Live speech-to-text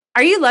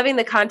Are you loving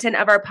the content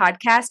of our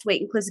podcast,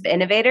 Weight Inclusive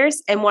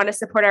Innovators, and want to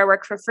support our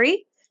work for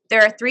free?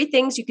 There are 3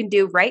 things you can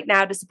do right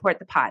now to support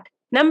the pod.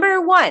 Number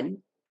 1,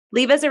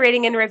 leave us a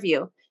rating and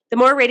review. The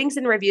more ratings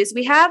and reviews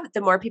we have, the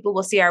more people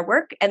will see our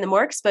work and the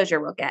more exposure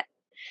we'll get.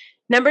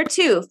 Number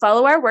 2,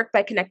 follow our work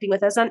by connecting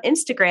with us on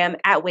Instagram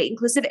at Weight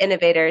Inclusive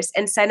Innovators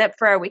and sign up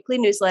for our weekly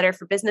newsletter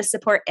for business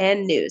support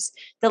and news.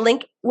 The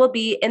link will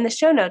be in the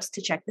show notes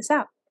to check this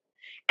out.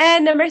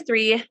 And number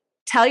 3,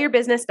 tell your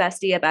business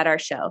bestie about our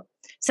show.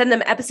 Send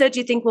them episodes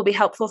you think will be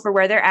helpful for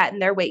where they're at in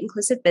their weight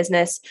inclusive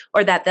business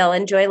or that they'll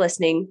enjoy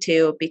listening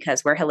to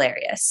because we're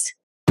hilarious.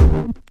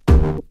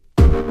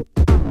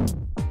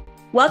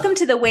 Welcome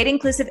to the Weight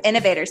Inclusive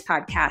Innovators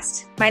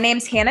podcast. My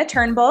name's Hannah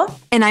Turnbull.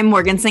 And I'm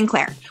Morgan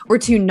Sinclair. We're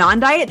 2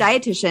 non-diet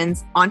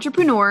dietitians,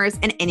 entrepreneurs,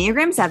 and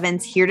Enneagram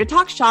 7s here to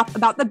talk shop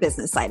about the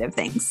business side of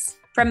things.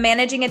 From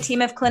managing a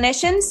team of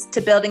clinicians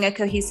to building a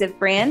cohesive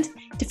brand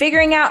to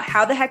figuring out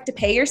how the heck to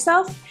pay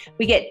yourself,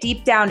 we get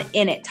deep down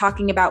in it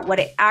talking about what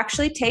it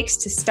actually takes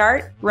to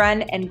start,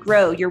 run, and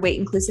grow your weight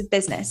inclusive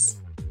business.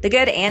 The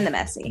good and the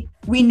messy.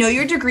 We know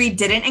your degree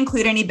didn't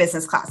include any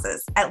business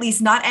classes, at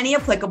least not any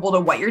applicable to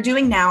what you're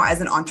doing now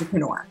as an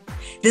entrepreneur.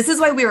 This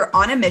is why we are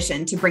on a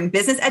mission to bring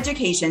business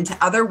education to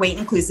other weight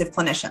inclusive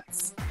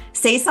clinicians.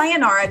 Say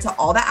sayonara to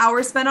all the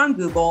hours spent on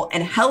Google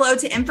and hello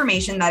to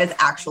information that is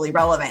actually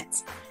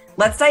relevant.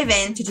 Let's dive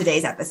into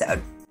today's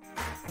episode.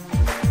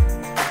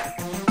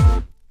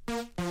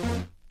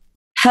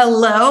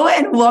 Hello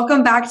and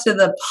welcome back to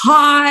the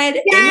pod.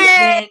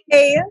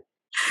 Yay!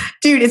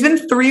 Dude, it's been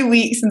 3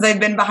 weeks since I've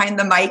been behind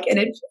the mic and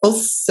it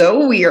feels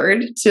so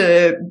weird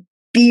to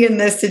be in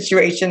this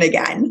situation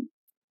again.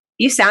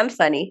 You sound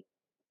funny.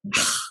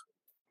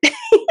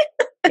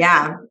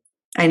 Yeah,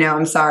 I know.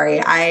 I'm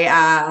sorry.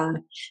 I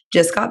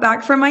just got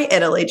back from my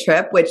Italy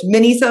trip, which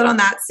mini-sode on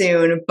that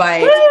soon,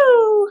 but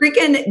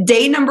freaking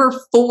day number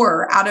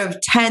 4 out of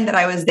 10 that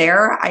I was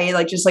there, I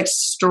just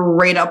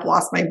straight up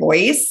lost my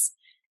voice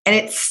and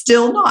it's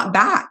still not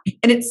back.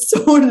 And it's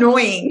so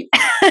annoying.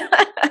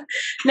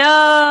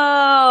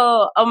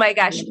 No. Oh my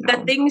gosh.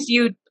 The things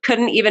you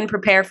couldn't even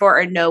prepare for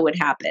or know would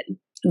happen.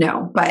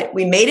 No, but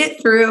we made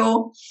it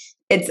through.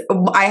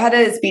 I had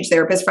a speech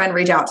therapist friend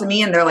reach out to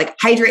me and they're like,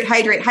 hydrate,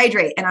 hydrate,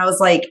 hydrate. And I was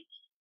like,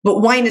 but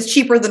wine is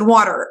cheaper than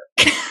water.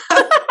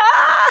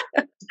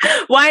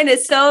 Wine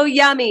is so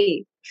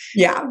yummy.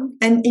 Yeah.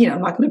 And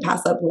I'm not going to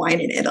pass up wine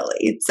in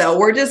Italy. So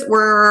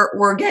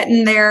we're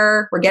getting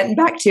there. We're getting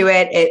back to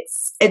it.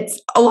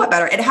 It's a lot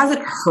better. It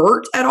hasn't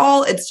hurt at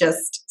all. It's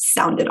just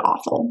sounded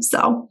awful.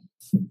 So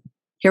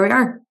here we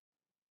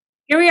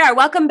are.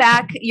 Welcome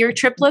back. Your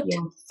trip looked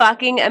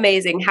fucking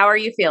amazing. How are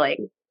you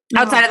feeling?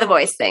 Outside of the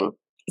voice thing.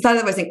 Outside of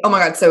the voice thing. Oh my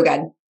God. So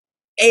good.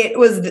 It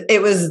was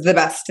the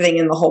best thing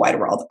in the whole wide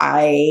world.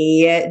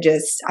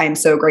 I'm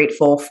so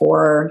grateful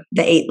for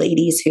the 8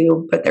 ladies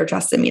who put their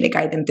trust in me to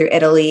guide them through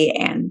Italy.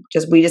 And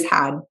we just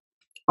had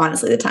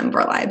honestly the time of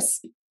our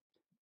lives.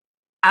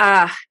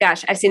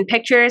 Gosh, I've seen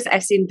pictures,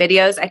 I've seen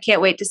videos. I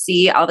can't wait to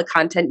see all the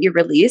content you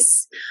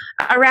release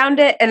around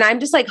it. And I'm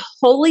just like,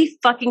 holy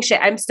fucking shit.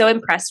 I'm so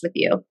impressed with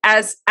you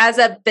as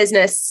a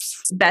business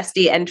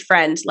bestie and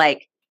friend.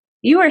 Like,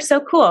 you are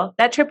so cool.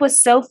 That trip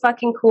was so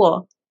fucking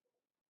cool.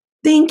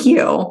 Thank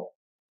you.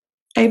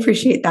 I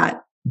appreciate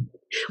that.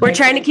 We're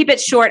trying to keep it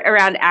short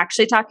around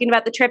actually talking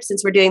about the trip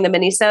since we're doing the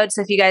mini-sode.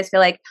 So if you guys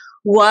feel like,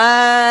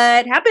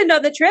 what happened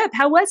on the trip?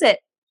 How was it?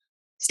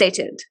 Stay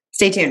tuned.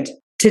 Stay tuned.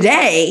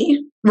 Today,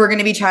 we're going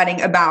to be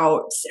chatting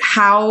about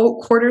how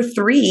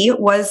Q3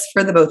 was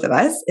for the both of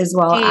us, as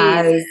well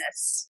as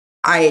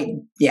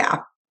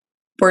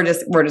we're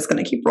just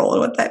going to keep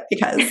rolling with it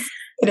because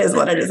it is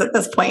what it is at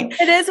this point.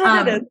 It is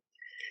what it is.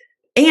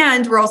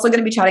 And we're also going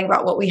to be chatting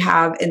about what we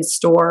have in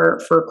store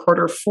for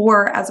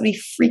Q4 as we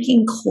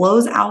freaking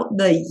close out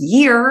the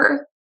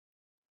year.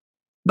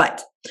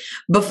 But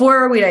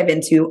before we dive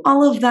into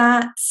all of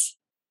that,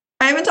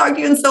 I haven't talked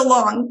to you in so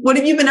long. What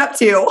have you been up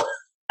to?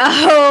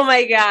 Oh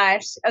my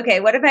gosh. Okay.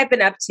 What have I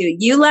been up to?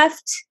 You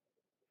left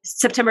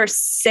September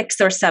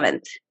 6th or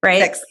 7th,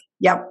 right? 6th.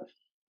 Yep.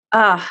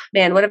 Oh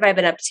man. What have I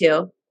been up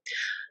to?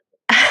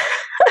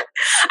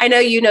 I know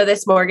you know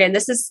this, Morgan.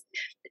 This is,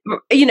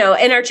 in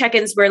our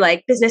check-ins, we're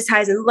like business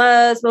highs and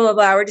lows, blah, blah,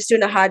 blah. We're just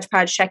doing a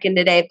hodgepodge check-in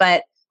today,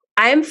 but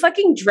I'm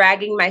fucking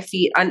dragging my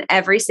feet on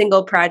every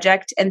single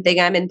project and thing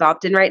I'm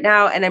involved in right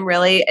now. And I'm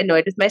really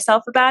annoyed with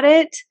myself about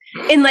it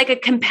in like a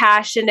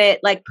compassionate,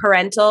 like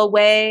parental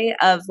way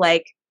of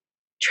like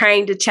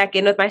trying to check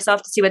in with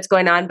myself to see what's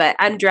going on, but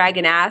I'm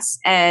dragging ass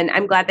and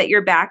I'm glad that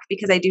you're back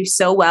because I do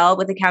so well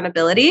with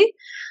accountability.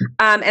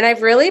 And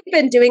I've really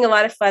been doing a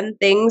lot of fun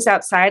things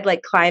outside,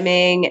 like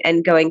climbing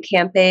and going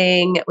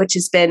camping, which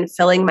has been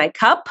filling my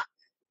cup.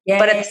 Yay.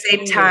 But at the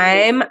same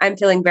time, I'm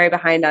feeling very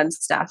behind on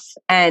stuff.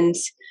 And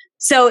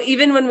so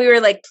even when we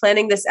were like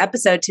planning this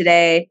episode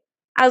today,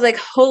 I was like,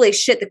 holy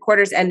shit, the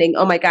quarter's ending.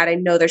 Oh my God, I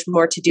know there's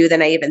more to do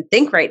than I even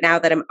think right now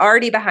that I'm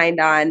already behind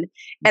on.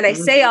 And I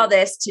say all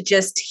this to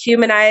just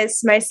humanize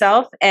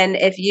myself. And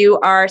if you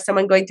are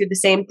someone going through the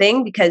same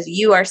thing because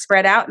you are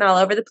spread out and all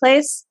over the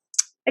place,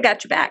 I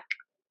got your back.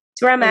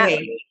 That's where I'm at.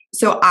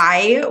 So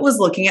I was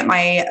looking at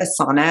my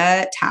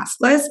Asana task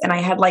list and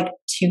I had like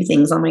 2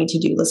 things on my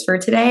to-do list for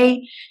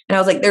today. And I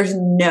was like, there's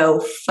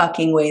no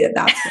fucking way that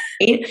that's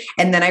right.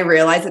 And then I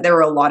realized that there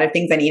were a lot of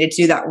things I needed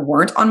to do that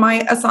weren't on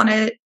my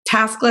Asana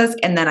task list.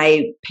 And then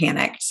I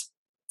panicked.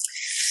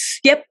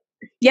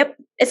 Yep.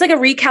 It's like a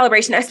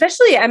recalibration,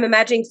 especially I'm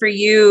imagining for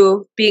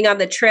you being on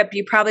the trip,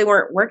 you probably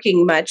weren't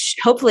working much.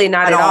 Hopefully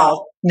not at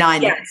all.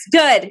 None. Yes.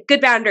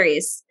 Good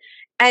boundaries.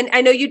 And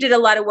I know you did a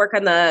lot of work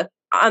on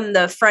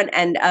the front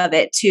end of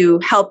it to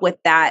help with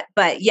that.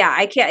 But yeah,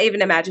 I can't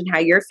even imagine how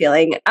you're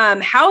feeling.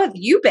 How have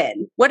you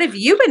been? What have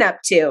you been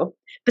up to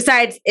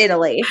besides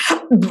Italy?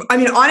 I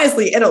mean,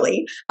 honestly,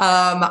 Italy.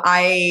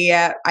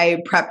 I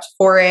prepped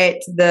for it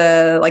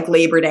the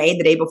Labor Day,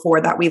 the day before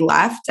that we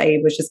left. I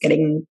was just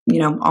getting,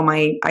 all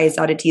my I's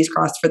dotted, T's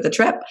crossed for the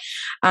trip.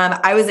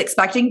 I was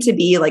expecting to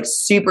be like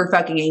super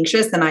fucking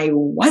anxious and I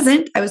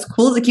wasn't. I was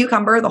cool as a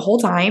cucumber the whole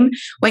time.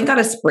 Went and got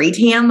a spray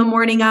tan the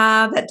morning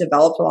of that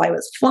developed while I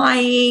was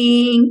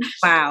flying.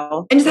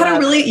 Wow. And just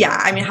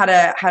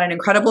had had an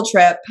incredible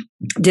trip.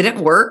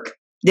 Didn't work.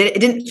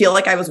 It didn't feel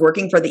like I was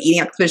working for the eating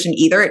expedition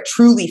either. It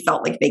truly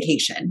felt like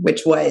vacation,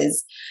 which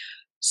was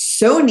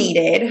so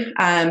needed.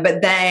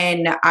 But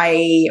then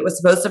I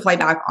was supposed to fly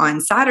back on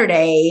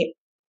Saturday,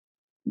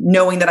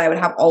 knowing that I would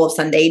have all of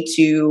Sunday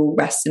to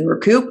rest and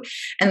recoup.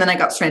 And then I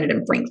got stranded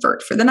in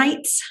Frankfurt for the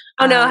night.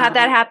 Oh no, how'd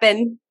that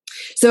happen?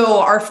 So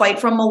our flight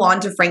from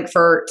Milan to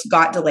Frankfurt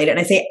got delayed. And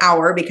I say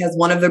our because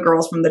one of the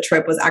girls from the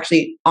trip was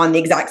actually on the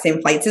exact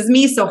same flights as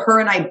me. So her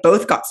and I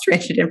both got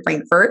stranded in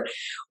Frankfurt,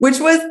 which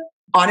was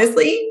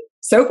honestly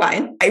so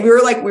fine. We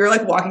were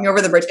walking over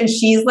the bridge and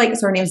she's like,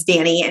 so her name's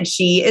Danny and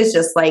she is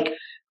just like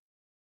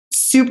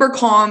super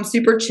calm,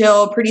 super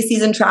chill, pretty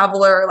seasoned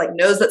traveler, like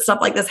knows that stuff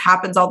like this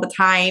happens all the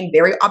time,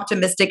 very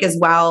optimistic as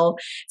well.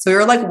 So we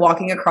were like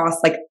walking across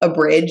like a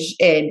bridge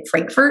in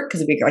Frankfurt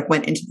because we like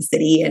went into the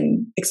city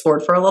and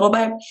explored for a little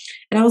bit.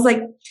 And I was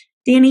like,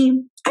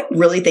 Danny, I'm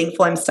really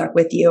thankful I'm stuck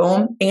with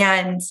you.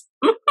 And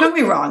don't get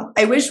me wrong,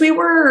 I wish we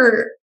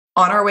were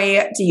on our way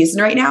to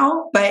Houston right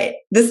now, but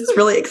this is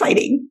really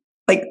exciting.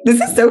 Like, this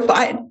is so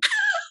fun.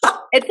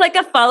 It's like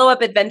a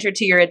follow-up adventure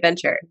to your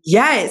adventure.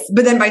 Yes.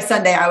 But then by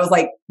Sunday, I was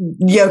like,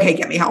 yeah, okay,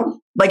 get me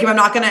home. Like, if I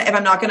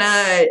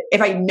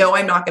know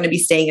I'm not going to be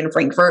staying in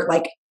Frankfurt,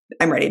 like,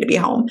 I'm ready to be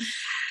home.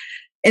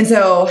 And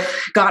so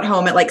got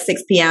home at like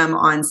 6 p.m.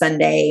 on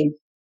Sunday.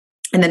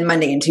 And then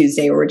Monday and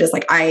Tuesday were just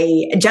like,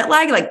 jet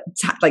lag,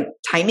 like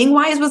timing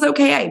wise was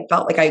okay. I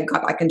felt like I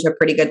got back into a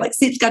pretty good like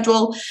sleep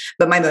schedule,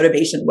 but my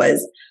motivation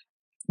was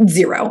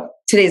 0.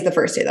 Today's the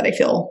first day that I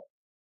feel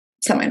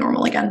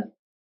semi-normal again.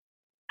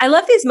 I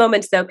love these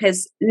moments though,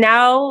 because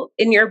now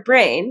in your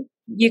brain,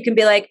 you can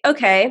be like,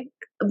 okay,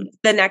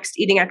 the next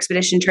eating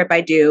expedition trip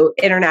I do,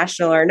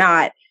 international or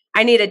not,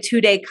 I need a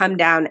 2-day come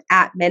down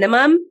at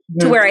minimum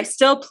to where I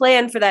still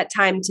plan for that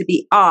time to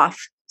be off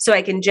so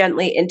I can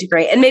gently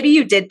integrate. And maybe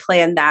you did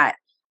plan that.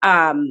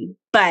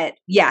 But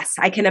yes,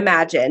 I can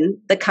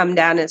imagine the come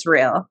down is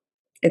real.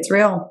 It's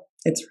real.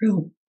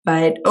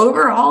 But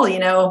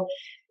overall,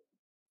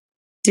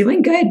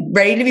 doing good.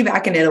 Ready to be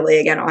back in Italy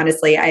again.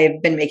 Honestly,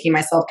 I've been making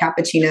myself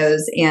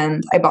cappuccinos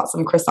and I bought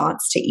some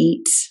croissants to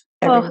eat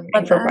every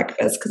morning for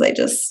breakfast because I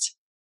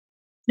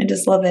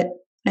just love it.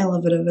 I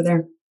love it over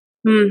there.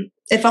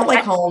 It felt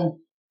like home.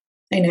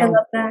 I know. I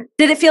love that.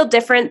 Did it feel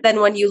different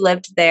than when you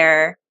lived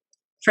there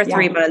for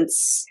 3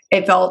 months?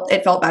 It felt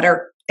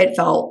better. It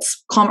felt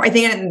calmer. I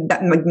think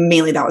that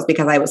mainly that was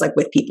because I was like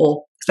with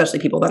people, especially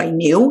people that I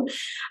knew.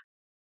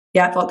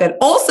 Yeah, it felt good.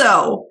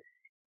 Also,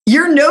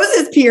 your nose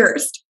is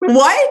pierced.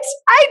 What?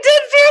 I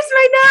did pierce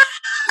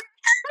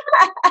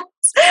my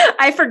nose.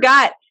 I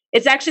forgot.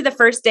 It's actually the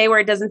first day where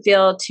it doesn't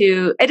feel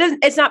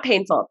it's not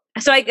painful.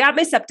 So I got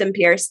my septum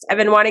pierced. I've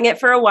been wanting it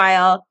for a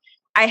while.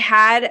 I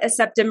had a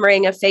septum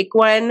ring, a fake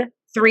one,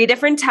 3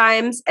 different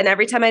times. And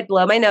every time I'd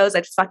blow my nose,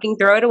 I'd fucking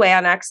throw it away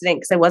on accident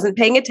because I wasn't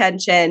paying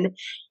attention.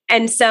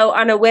 And so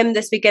on a whim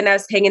this weekend, I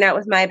was hanging out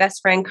with my best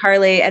friend,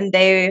 Carly, and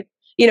they,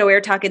 we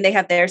were talking, they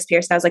have theirs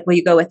pierced. I was like, will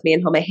you go with me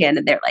and hold my hand?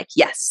 And they're like,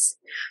 yes.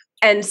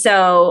 And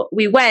so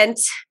we went,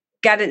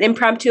 got an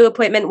impromptu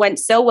appointment, went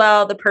so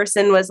well. The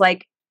person was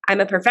like,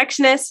 I'm a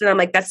perfectionist. And I'm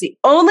like, that's the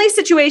only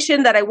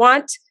situation that I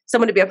want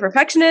someone to be a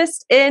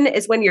perfectionist in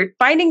is when you're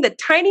finding the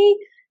tiny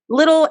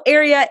little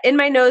area in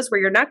my nose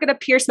where you're not going to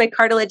pierce my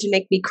cartilage and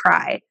make me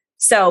cry.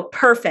 So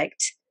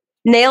perfect.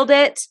 Nailed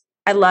it.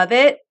 I love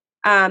it.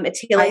 It's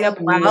healing up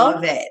well. I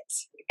love it.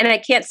 And I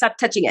can't stop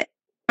touching it.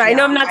 But I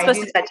know I'm not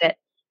supposed to touch it.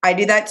 I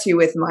do that too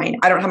with mine.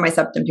 I don't have my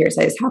septum pierced.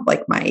 I just have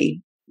like my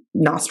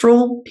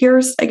nostril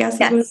pierced, I guess.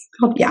 Yes.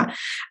 Yeah.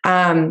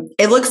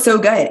 It looks so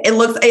good.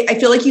 I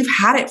feel like you've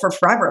had it for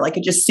forever. Like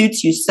it just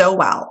suits you so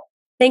well.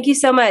 Thank you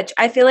so much.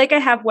 I feel like I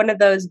have one of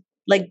those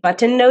like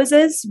button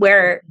noses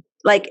where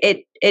like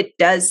it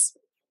does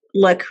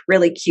look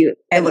really cute.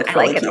 I like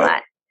it a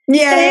lot.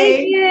 Yay.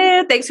 Thank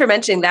you. Thanks for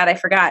mentioning that. I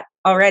forgot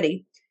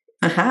already.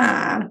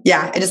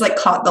 Yeah. I just like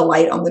caught the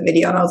light on the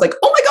video and I was like,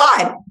 oh my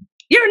God,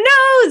 your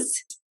nose.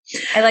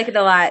 I like it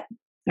a lot.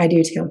 I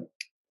do too.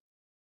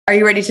 Are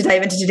you ready to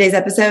dive into today's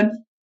episode?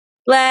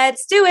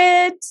 Let's do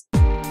it.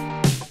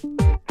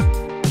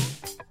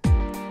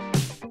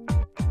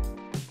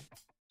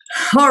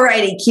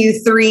 Alrighty,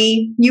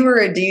 Q3, you were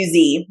a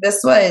doozy.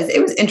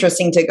 It was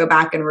interesting to go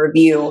back and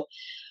review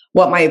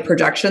what my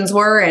projections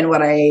were and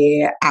what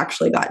I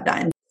actually got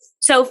done.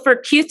 So for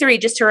Q3,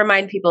 just to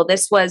remind people,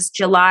 this was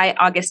July,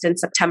 August, and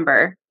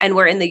September, and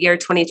we're in the year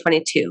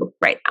 2022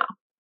 right now.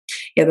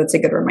 Yeah, that's a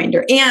good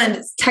reminder.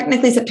 And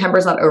technically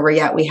September's not over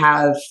yet. We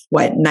have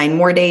 9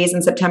 more days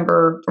in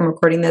September from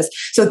recording this.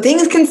 So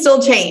things can still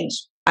change.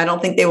 I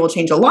don't think they will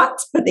change a lot,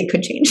 but they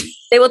could change.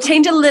 They will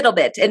change a little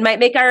bit. It might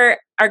make our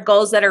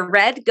goals that are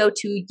red go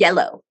to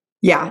yellow.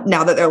 Yeah,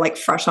 now that they're like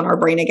fresh on our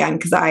brain again,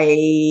 because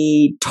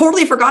I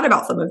totally forgot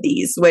about some of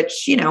these,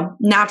 which,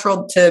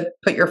 natural to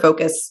put your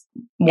focus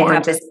more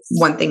into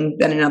one thing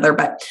than another.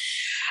 But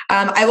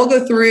I will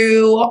go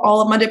through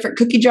all of my different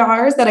cookie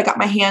jars that I got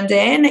my hand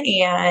in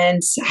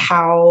and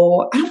I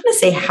don't want to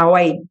say how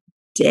I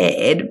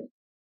did,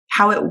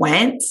 how it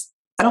went.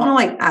 I don't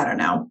want to I don't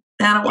know.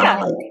 I don't want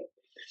to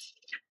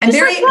I'm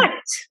very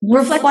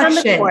reflect on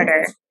the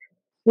quarter.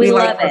 We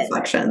love like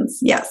reflections.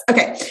 Yes.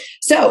 Okay.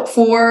 So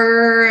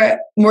for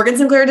Morgan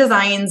Sinclair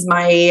Designs,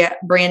 my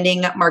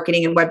branding,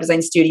 marketing, and web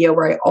design studio,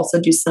 where I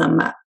also do some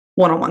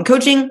one-on-one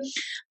coaching,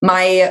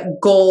 my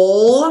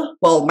goal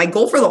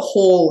for the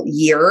whole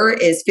year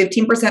is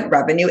 15%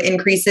 revenue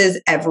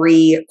increases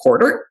every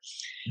quarter.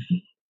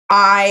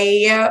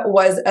 I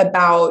was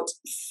about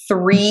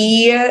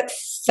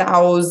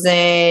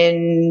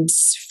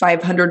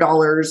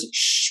 $3,500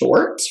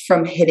 short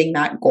from hitting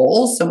that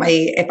goal. So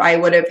if I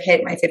would have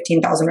hit my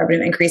 15,000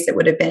 revenue increase, it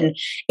would have been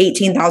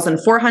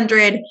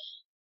 18,400.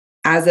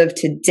 As of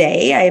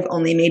today, I've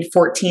only made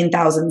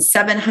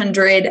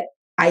 14,700.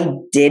 I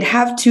did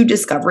have 2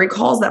 discovery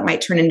calls that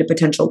might turn into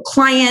potential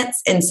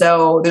clients. And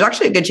so there's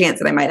actually a good chance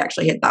that I might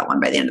actually hit that one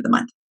by the end of the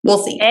month. We'll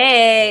see.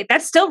 Hey,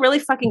 that's still really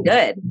fucking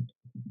good.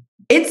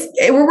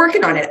 We're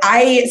working on it.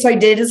 I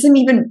did some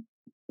even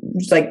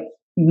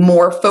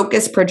more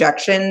focused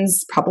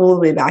projections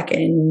probably back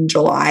in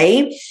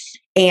July.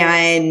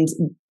 And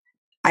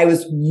I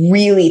was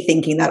really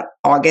thinking that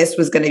August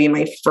was going to be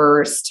my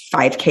first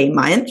 5K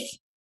month.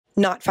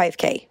 Not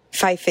 5K,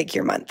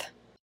 5-figure month.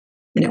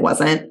 And it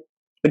wasn't,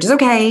 which is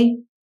okay.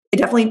 It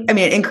definitely,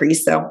 it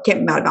increased, so can't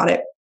be mad about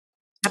it.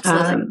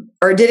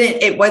 Absolutely.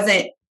 It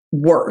wasn't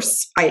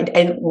worse. I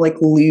didn't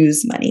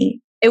lose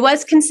money. It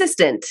was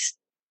consistent.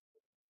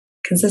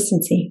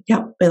 Consistency.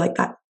 Yeah, I like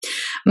that.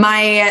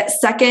 My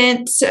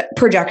second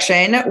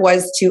projection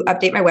was to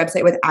update my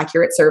website with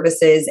accurate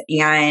services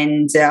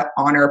and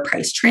honor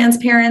price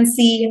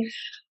transparency.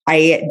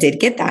 I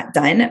did get that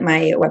done.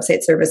 My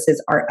website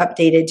services are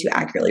updated to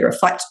accurately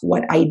reflect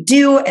what I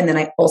do. And then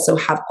I also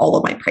have all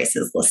of my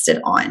prices listed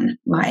on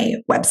my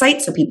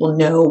website so people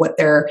know what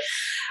they're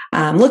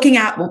looking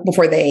at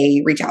before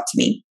they reach out to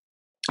me,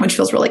 which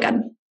feels really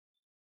good.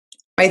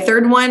 My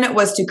third one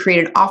was to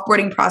create an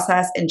offboarding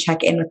process and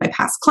check in with my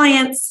past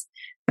clients.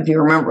 If you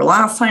remember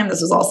last time,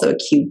 this was also a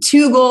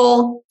Q2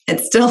 goal.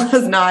 It still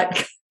has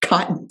not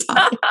gotten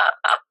done.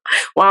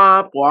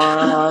 Womp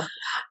womp.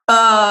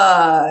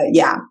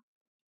 Yeah.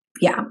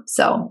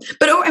 So,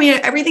 but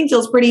everything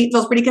feels pretty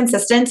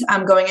consistent.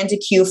 Going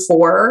into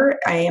Q4,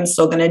 I am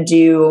still going to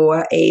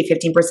do a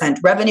 15%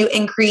 revenue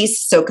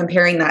increase. So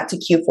comparing that to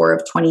Q4 of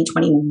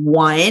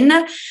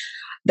 2021,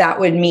 that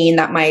would mean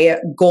that my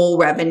goal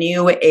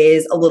revenue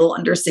is a little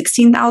under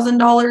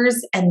 $16,000.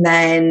 And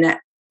then,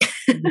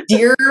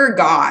 dear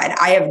God,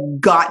 I have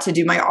got to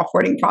do my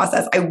offboarding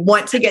process. I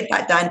want to get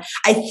that done.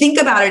 I think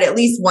about it at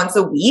least once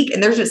a week,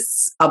 and there's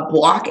just a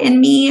block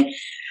in me.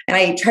 And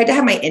I tried to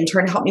have my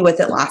intern help me with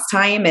it last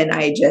time, and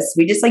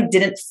we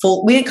didn't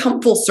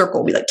come full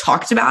circle. We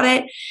talked about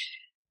it.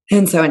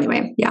 And so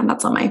anyway, yeah,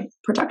 that's on my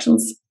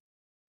projections.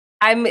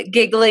 I'm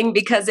giggling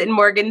because in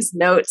Morgan's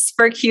notes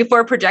for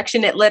Q4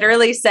 projection, it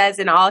literally says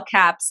in all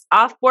caps,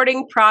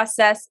 offboarding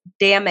process,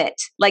 damn it.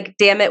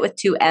 Damn it with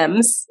 2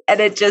 M's.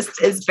 And it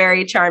just is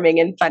very charming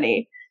and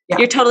funny. Yeah.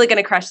 You're totally going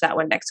to crush that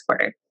one next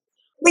quarter.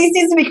 These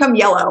needs to become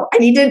yellow. I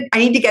need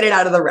to get it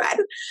out of the red.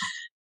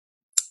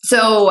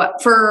 So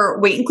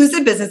for Weight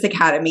Inclusive Business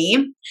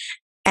Academy,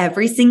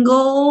 every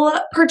single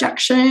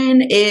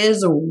projection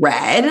is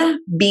red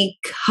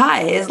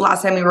because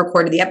last time we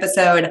recorded the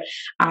episode,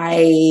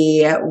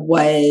 I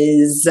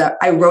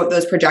wrote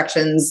those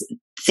projections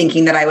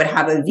thinking that I would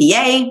have a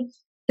VA.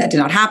 That did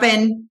not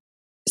happen.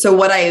 So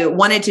what I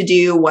wanted to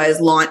do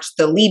was launch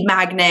the lead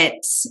magnet,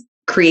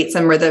 create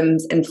some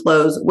rhythms and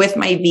flows with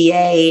my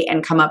VA,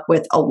 and come up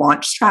with a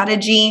launch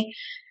strategy.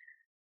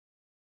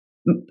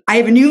 I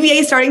have a new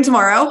VA starting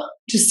tomorrow,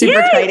 which is super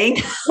exciting.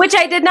 Which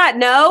I did not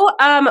know.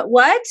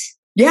 What?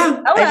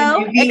 Yeah. Hello. I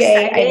have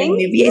a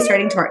new VA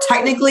starting tomorrow.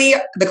 Technically,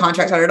 the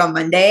contract started on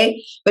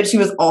Monday, but she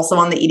was also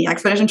on the eating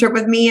expedition trip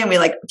with me. And we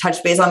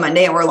touched base on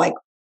Monday, and we're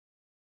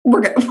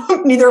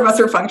neither of us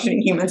are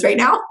functioning humans right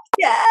now.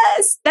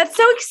 Yes. That's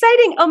so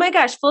exciting. Oh my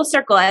gosh. Full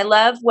circle. I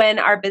love when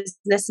our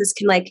businesses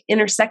can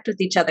intersect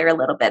with each other a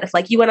little bit.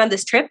 If you went on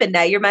this trip and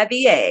now you're my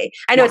VA.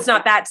 I know it's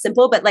not that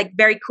simple, but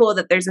very cool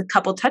that there's a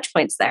couple touch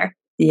points there.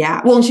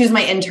 Yeah. Well, and she was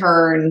my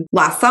intern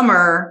last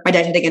summer, my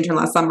dietetic intern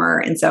last summer.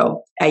 And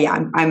so,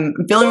 I'm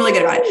feeling really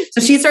good about it.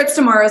 So she starts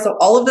tomorrow. So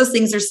all of those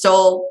things are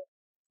still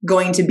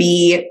going to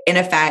be in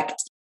effect.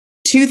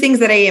 Two things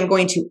that I am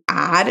going to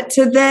add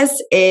to this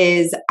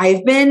is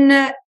I've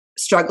been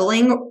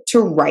struggling to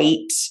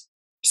write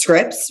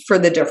scripts for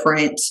the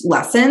different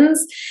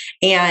lessons.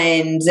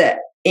 And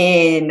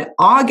in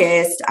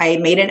August, I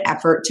made an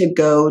effort to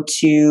go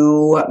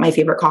to my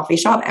favorite coffee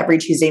shop every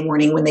Tuesday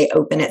morning when they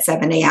open at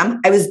 7 a.m.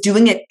 I was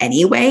doing it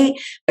anyway,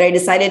 but I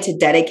decided to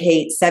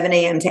dedicate 7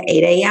 a.m. to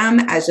 8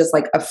 a.m. as just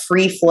like a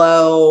free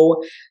flow,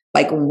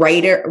 like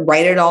write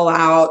it all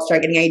out,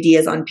 start getting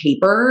ideas on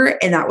paper.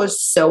 And that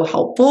was so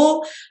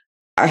helpful.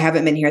 I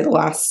haven't been here the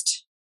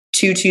last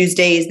 2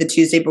 Tuesdays. The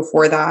Tuesday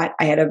before that,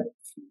 I had a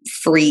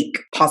freak,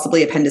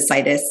 possibly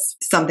appendicitis,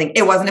 something.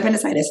 It wasn't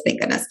appendicitis,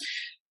 thank goodness.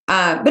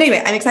 But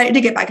anyway, I'm excited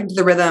to get back into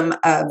the rhythm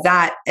of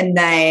that. And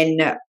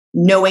then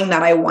knowing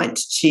that I want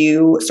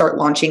to start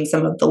launching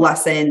some of the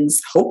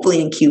lessons, hopefully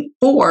in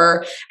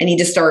Q4, I need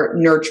to start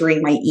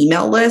nurturing my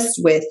email list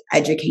with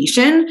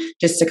education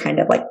just to kind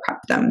of like prep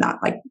them that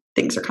like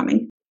things are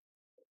coming.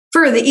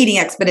 For the eating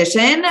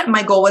expedition,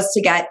 my goal was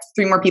to get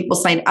 3 more people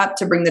signed up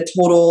to bring the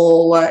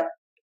total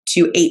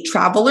to 8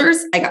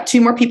 travelers. I got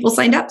 2 more people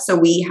signed up. So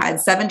we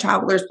had 7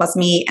 travelers plus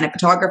me and a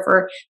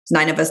photographer. It's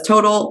 9 of us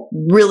total.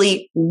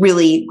 Really,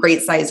 really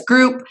great size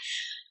group.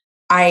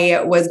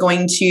 I was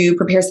going to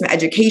prepare some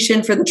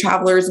education for the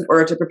travelers in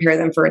order to prepare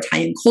them for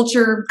Italian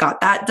culture.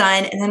 Got that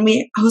done. And then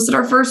we hosted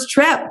our first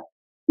trip.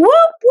 Whoop,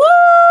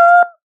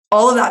 whoop.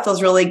 All of that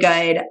feels really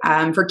good.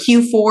 For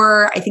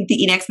Q4, I think the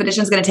eating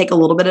expedition is going to take a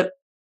little bit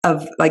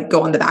of like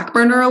go on the back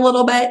burner a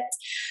little bit.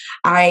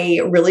 I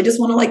really just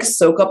want to like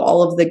soak up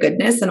all of the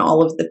goodness and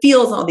all of the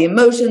feels and all the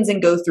emotions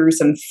and go through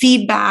some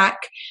feedback.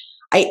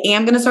 I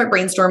am going to start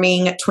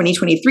brainstorming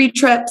 2023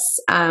 trips,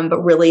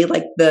 but really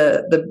like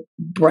the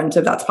brunt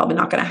of that's probably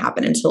not going to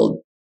happen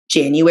until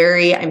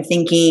January. I'm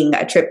thinking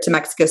a trip to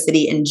Mexico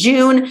City in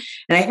June.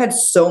 And I've had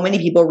so many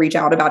people reach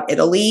out about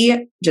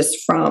Italy just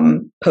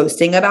from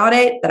posting about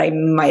it that I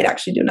might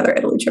actually do another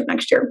Italy trip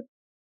next year.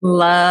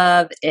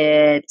 Love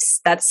it.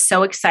 That's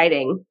so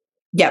exciting.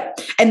 Yep.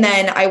 And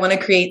then I want to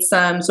create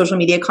some social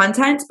media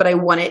content, but I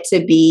want it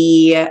to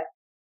be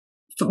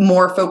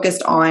more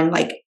focused on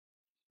like,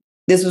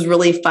 this was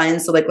really fun.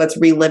 So like, let's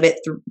relive it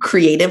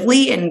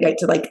creatively and get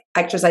to like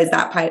exercise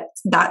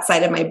that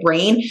side of my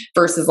brain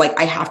versus like,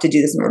 I have to do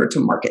this in order to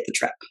market the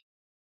trip.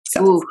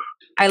 So ooh,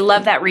 I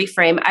love that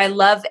reframe. I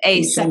love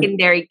a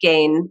secondary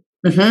gain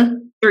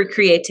through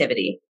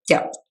creativity.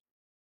 Yeah.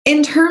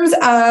 In terms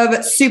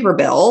of Super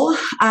Bill,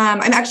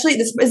 this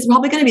is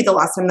probably going to be the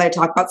last time that I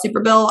talk about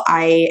Super Bill.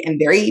 I am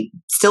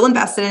still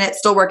invested in it,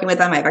 still working with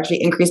them. I've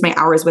actually increased my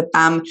hours with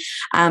them.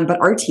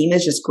 But our team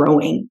is just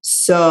growing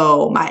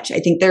so much. I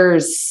think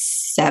there's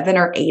 7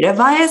 or 8 of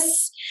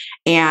us.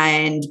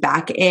 And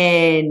back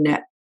in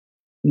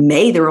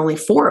May, there were only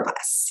 4 of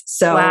us.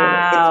 So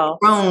It's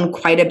grown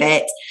quite a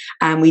bit.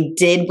 We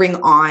did bring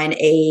on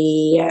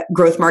a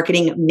growth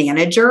marketing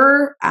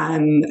manager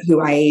who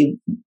I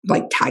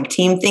like tag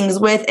team things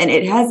with. And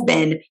it has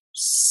been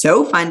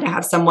so fun to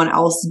have someone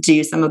else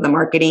do some of the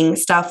marketing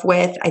stuff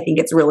with. I think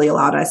it's really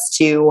allowed us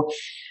to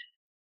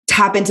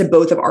tap into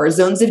both of our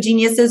zones of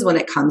geniuses when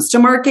it comes to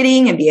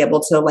marketing and be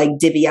able to like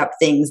divvy up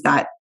things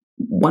that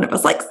one of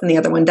us likes and the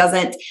other one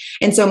doesn't.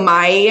 And so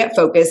my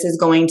focus is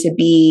going to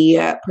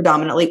be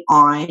predominantly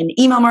on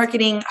email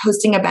marketing,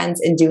 hosting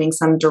events, and doing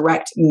some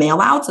direct mail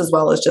outs, as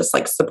well as just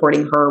like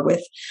supporting her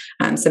with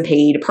some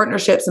paid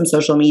partnerships, some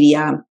social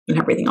media, and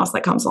everything else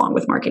that comes along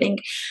with marketing.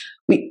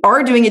 We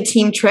are doing a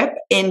team trip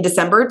in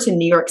December to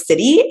New York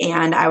City.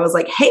 And I was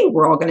like, hey,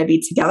 we're all going to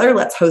be together.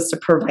 Let's host a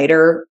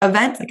provider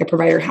event, like a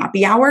provider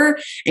happy hour,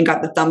 and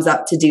got the thumbs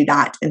up to do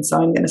that. And so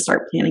I'm going to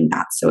start planning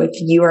that. So if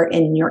you are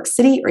in New York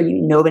City or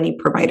you know of any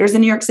providers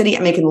in New York City, I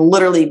mean, it can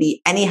literally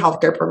be any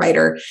healthcare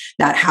provider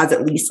that has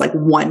at least like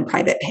one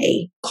private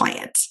pay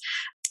client.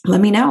 Let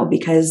me know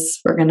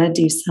because we're going to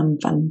do some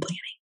fun planning.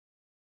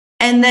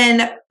 And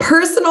then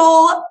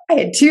personal, I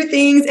had 2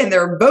 things and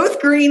they're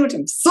both green, which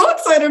I'm so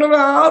excited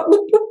about.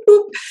 Boop, boop,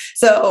 boop.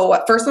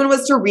 So first one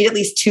was to read at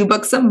least 2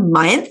 books a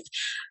month.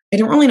 I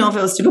don't really know if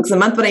it was 2 books a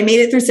month, but I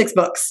made it through 6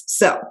 books.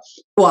 So,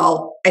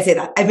 well, I say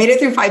that. I made it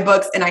through 5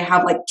 books and I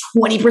have like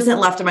 20%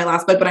 left of my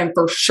last book, but I'm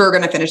for sure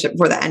going to finish it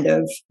before the end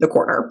of the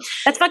quarter.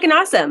 That's fucking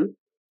awesome.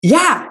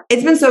 Yeah,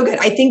 it's been so good.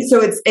 I think so.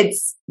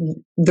 It's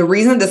the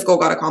reason this goal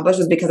got accomplished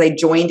was because I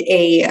joined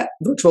a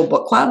virtual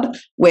book club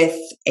with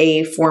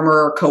a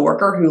former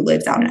coworker who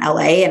lives out in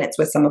LA, and it's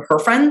with some of her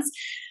friends.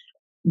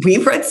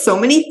 We've read so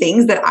many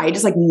things that I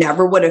just like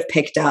never would have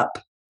picked up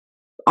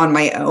on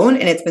my own,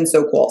 and it's been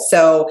so cool.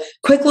 So,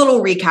 quick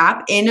little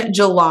recap. In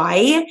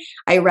July,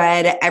 I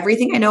read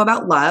Everything I Know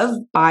About Love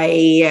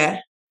by,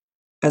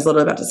 I was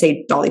literally about to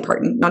say Dolly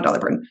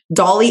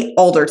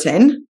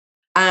Alderton.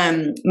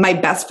 My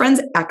Best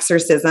Friend's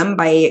Exorcism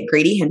by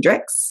Grady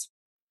Hendrix.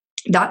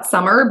 That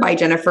Summer by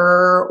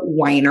Jennifer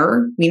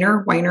Weiner,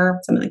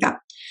 something like that.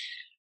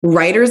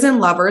 Writers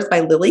and Lovers by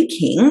Lily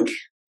King.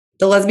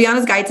 The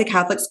Lesbiana's Guide to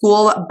Catholic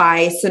School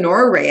by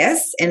Sonora Reyes.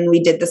 And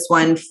we did this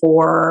one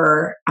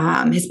for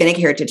Hispanic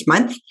Heritage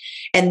Month.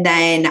 And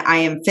then I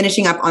am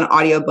finishing up on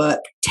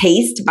audiobook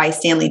Taste by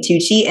Stanley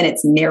Tucci, and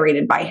it's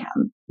narrated by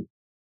him.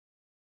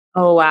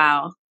 Oh,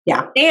 wow.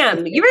 Yeah.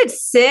 Damn, you read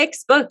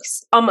 6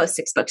 books, almost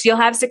 6 books. You'll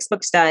have 6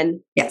 books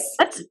done. Yes.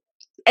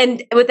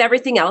 And with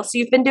everything else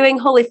you've been doing,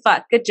 holy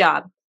fuck, good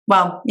job.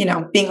 Well,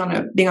 being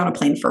on a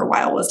plane for a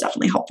while was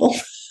definitely helpful.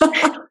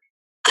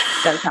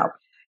 Does help.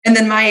 And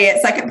then my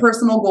second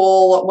personal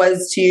goal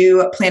was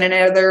to plan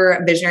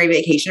another visionary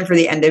vacation for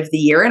the end of the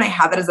year. And I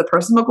have it as a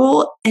personal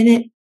goal, and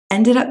it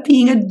ended up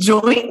being a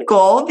joint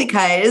goal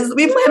because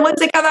we planned one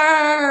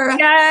together.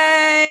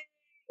 Yay!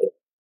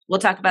 We'll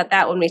talk about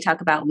that when we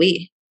talk about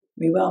We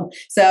will.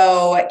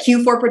 So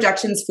Q4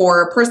 projections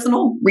for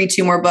personal, read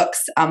 2 more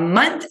books a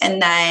month,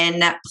 and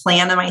then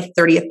plan on my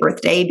 30th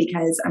birthday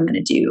because I'm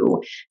going to do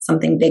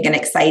something big and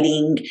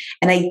exciting.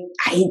 And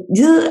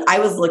I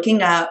was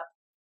looking up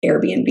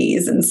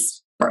Airbnbs in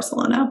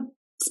Barcelona,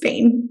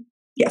 Spain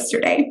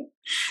yesterday.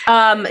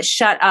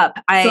 Shut up.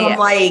 So I'm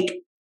like,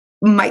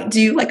 might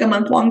do like a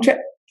month-long trip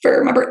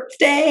for my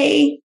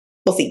birthday.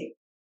 We'll see.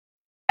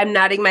 I'm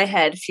nodding my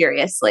head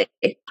furiously.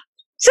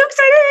 So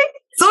exciting.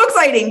 So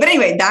exciting. But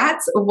anyway,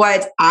 that's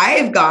what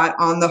I've got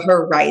on the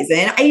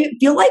horizon. I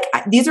feel like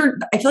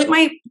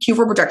my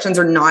Q4 projections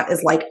are not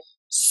as like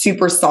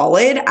super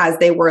solid as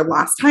they were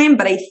last time,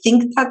 but I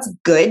think that's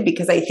good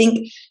because I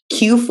think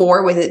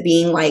Q4, with it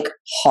being like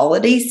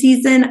holiday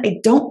season, I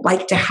don't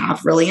like to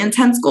have really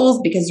intense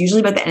goals because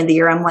usually by the end of the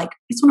year, I'm like,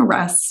 I just want to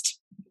rest.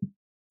 I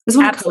just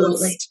want to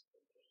coast.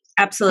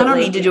 Absolutely. I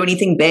don't need to do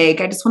anything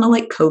big. I just want to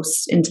like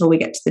coast until we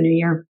get to the new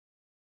year.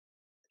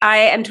 I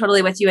am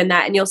totally with you in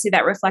that. And you'll see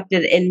that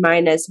reflected in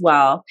mine as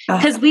well.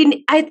 Because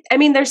I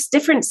mean, there's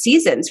different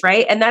seasons,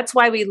 right? And that's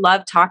why we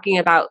love talking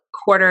about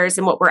quarters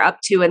and what we're up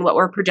to and what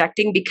we're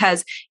projecting,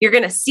 because you're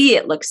going to see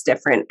it looks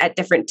different at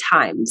different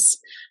times.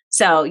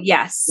 So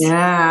yes.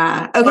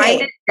 Yeah. Okay.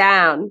 Write it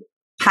down.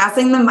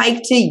 Passing the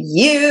mic to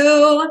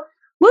you.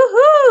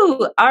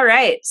 Woohoo. All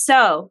right.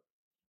 So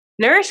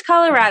Nourish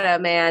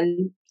Colorado,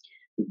 man.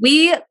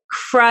 We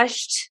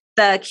crushed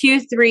the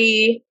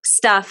Q3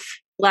 stuff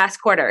last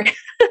quarter.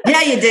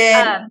 Yeah, you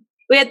did.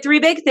 We had 3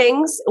 big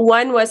things.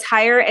 One was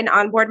hire and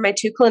onboard my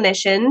 2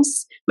 clinicians.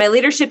 My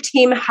leadership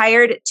team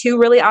hired 2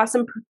 really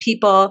awesome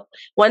people.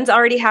 One's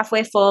already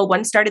halfway full.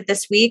 One started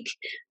this week.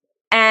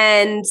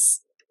 And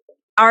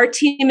our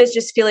team is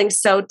just feeling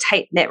so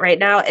tight knit right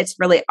now. It's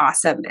really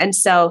awesome. And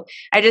so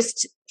I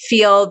just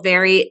feel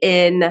very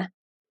in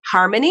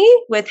harmony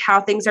with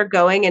how things are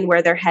going and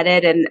where they're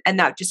headed. And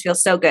that just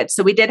feels so good.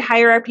 So we did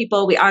hire our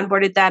people. We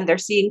onboarded them. They're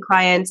seeing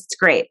clients. It's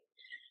great.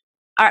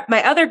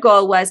 My other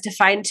goal was to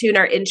fine tune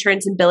our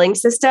insurance and billing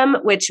system,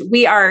 which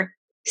we are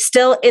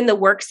still in the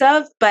works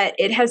of, but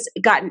it has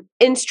gotten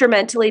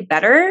instrumentally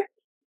better.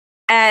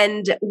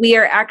 And we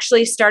are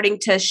actually starting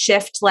to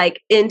shift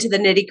like into the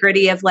nitty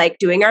gritty of like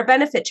doing our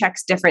benefit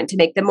checks different to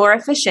make them more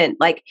efficient,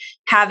 like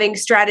having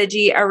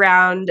strategy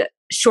around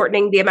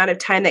shortening the amount of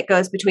time that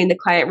goes between the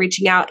client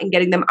reaching out and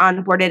getting them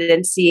onboarded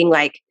and seeing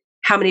like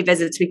how many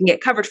visits we can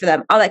get covered for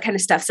them, all that kind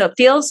of stuff. So it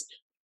feels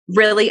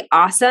really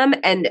awesome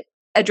and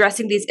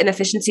addressing these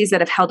inefficiencies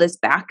that have held us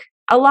back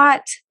a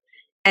lot.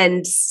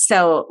 And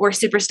so we're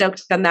super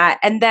stoked on that.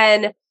 And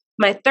then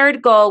my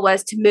third goal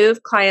was to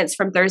move clients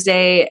from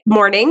Thursday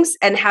mornings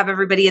and have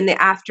everybody in the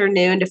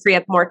afternoon to free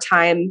up more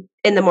time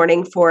in the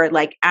morning for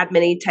like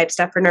admin type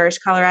stuff for Nourish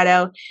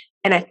Colorado.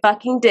 And I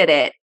fucking did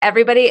it.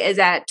 Everybody is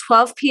at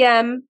 12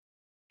 p.m.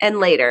 and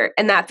later.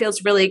 And that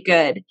feels really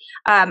good.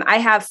 I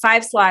have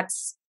 5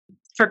 slots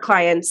for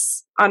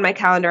clients on my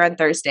calendar on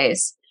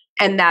Thursdays.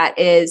 And that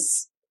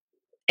is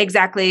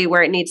exactly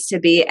where it needs to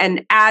be.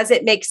 And as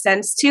it makes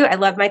sense to, I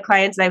love my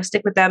clients and I will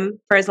stick with them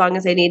for as long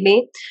as they need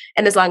me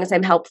and as long as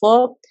I'm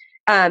helpful.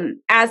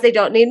 As they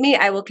don't need me,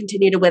 I will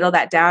continue to whittle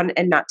that down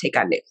and not take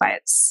on new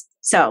clients.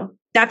 So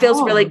that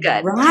feels really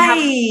good.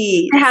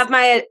 Right. I have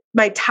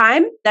my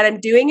time that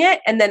I'm doing it,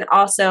 and then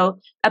also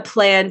a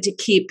plan to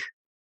keep,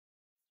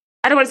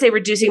 I don't want to say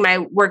reducing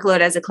my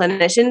workload as a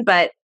clinician,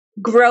 but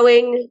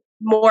growing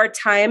more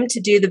time to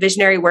do the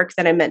visionary work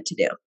that I'm meant to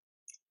do.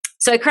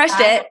 So I crushed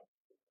it.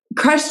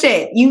 Crushed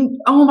it.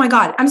 Oh my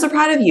God. I'm so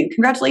proud of you.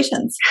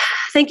 Congratulations.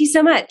 Thank you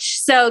so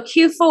much. So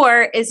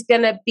Q4 is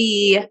going to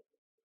be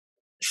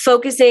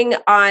focusing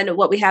on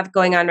what we have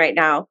going on right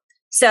now.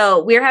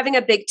 So we're having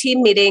a big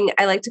team meeting.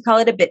 I like to call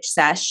it a bitch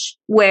sesh,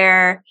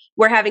 where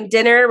we're having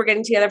dinner. We're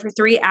getting together for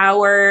 3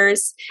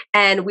 hours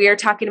and we are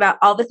talking about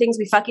all the things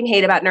we fucking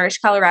hate about Nourish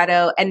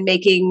Colorado and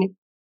making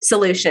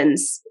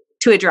solutions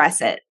to address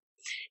it.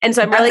 And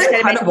so I'm really excited.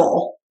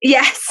 Incredible.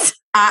 Yes.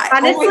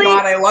 Honestly, oh my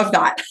God, I love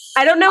that.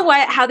 I don't know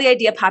how the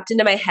idea popped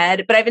into my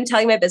head, but I've been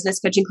telling my business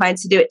coaching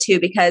clients to do it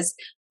too, because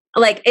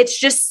like, it's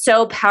just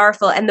so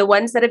powerful. And the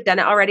ones that have done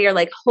it already are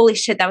like, holy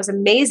shit, that was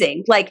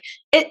amazing. Like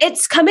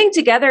it's coming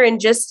together and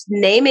just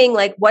naming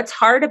like what's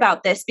hard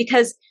about this,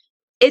 because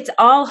it's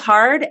all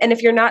hard. And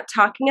if you're not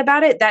talking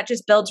about it, that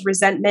just builds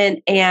resentment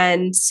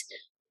and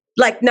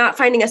like not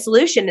finding a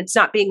solution. It's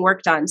not being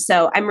worked on.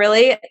 So I'm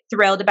really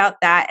thrilled about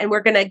that. And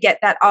we're going to get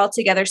that all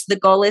together. So the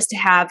goal is to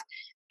have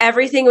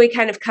everything we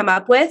kind of come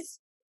up with,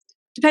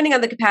 depending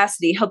on the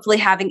capacity, hopefully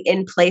having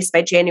in place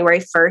by January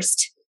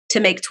 1st to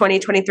make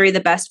 2023 the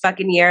best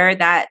fucking year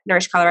that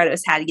Nourish Colorado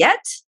has had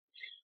yet.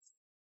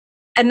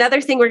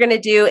 Another thing we're going to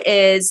do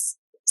is,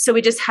 so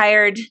we just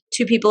hired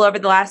 2 people over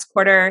the last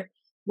quarter.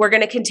 We're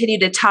going to continue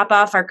to top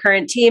off our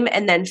current team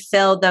and then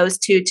fill those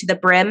 2 to the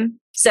brim.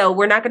 So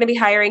we're not going to be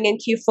hiring in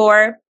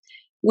Q4.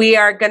 We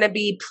are going to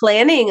be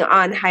planning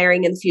on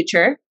hiring in the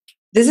future.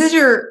 This is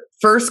your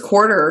first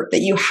quarter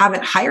that you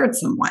haven't hired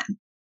someone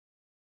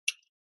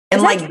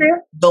in like true?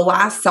 The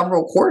last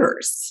several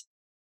quarters.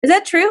 Is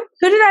that true?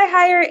 Who did I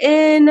hire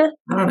in?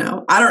 I don't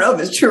know. I don't know if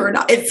it's true or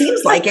not. It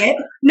seems like it.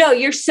 No,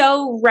 you're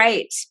so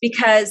right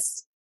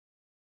because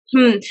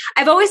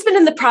I've always been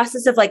in the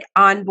process of like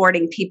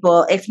onboarding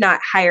people, if not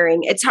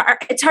hiring. It's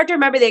hard to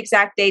remember the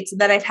exact dates. And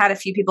then I've had a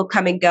few people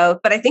come and go,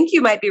 but I think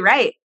you might be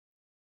right.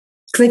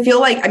 Because I feel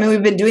like,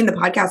 we've been doing the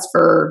podcast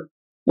for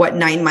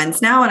 9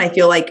 months now. And I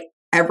feel like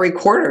every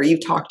quarter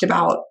you've talked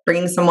about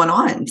bringing someone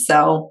on.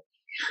 So.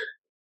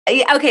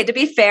 Okay, to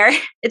be fair,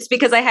 it's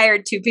because I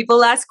hired 2 people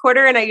last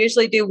quarter and I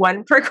usually do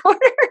 1 per quarter.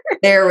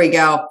 There we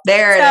go.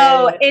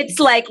 So it's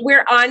like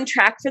we're on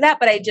track for that,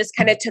 but I just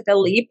kind of took a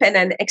leap and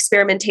an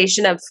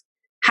experimentation of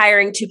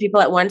hiring 2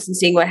 people at once and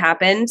seeing what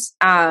happens.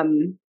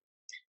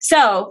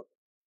 So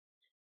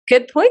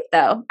good point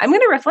though. I'm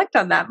going to reflect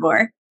on that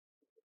more.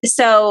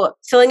 So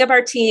filling up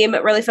our team,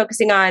 really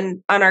focusing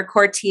on our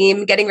core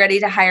team, getting ready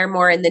to hire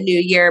more in the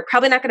new year.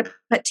 Probably not going to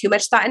put too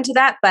much thought into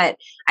that, but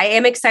I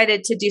am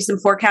excited to do some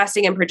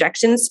forecasting and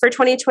projections for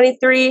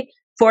 2023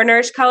 for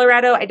Nourish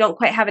Colorado. I don't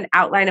quite have an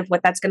outline of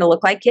what that's going to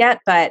look like yet,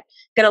 but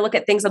going to look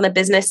at things on the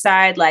business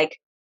side like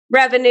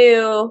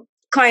revenue,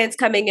 clients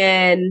coming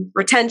in,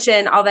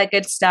 retention, all that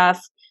good stuff,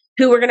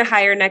 who we're going to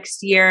hire next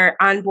year,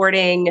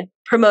 onboarding,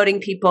 promoting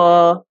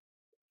people.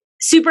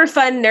 Super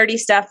fun, nerdy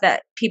stuff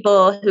that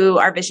people who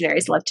are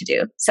visionaries love to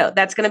do. So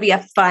that's going to be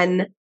a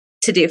fun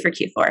to do for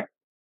Q4.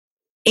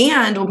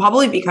 And we'll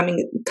probably be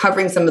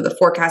covering some of the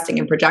forecasting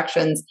and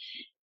projections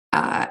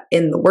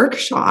in the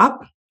workshop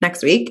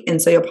next week.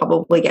 And so you'll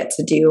probably get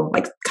to do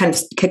kind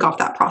of kick off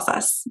that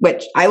process,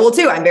 which I will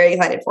too. I'm very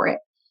excited for it.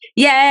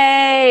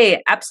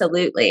 Yay!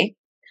 Absolutely.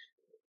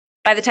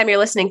 By the time you're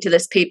listening to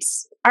this,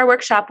 peeps, our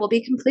workshop will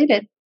be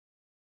completed.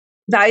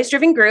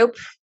 Values-driven group.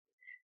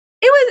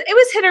 It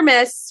was hit or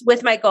miss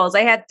with my goals.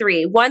 I had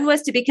 3. One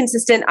was to be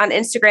consistent on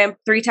Instagram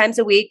 3 times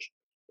a week.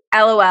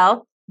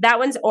 LOL. That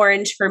one's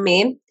orange for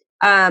me.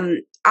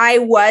 I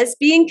was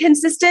being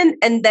consistent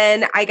and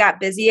then I got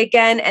busy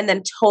again and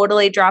then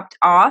totally dropped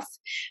off.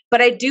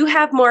 But I do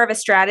have more of a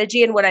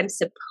strategy in what I'm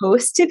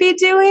supposed to be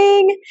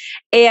doing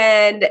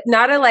and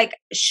not a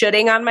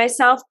shooting on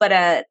myself,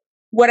 but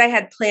what I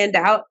had planned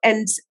out.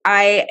 And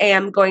I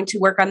am going to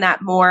work on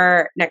that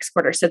more next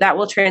quarter. So that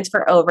will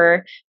transfer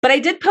over. But I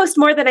did post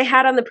more than I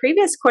had on the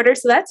previous quarter.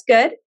 So that's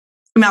good.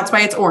 And that's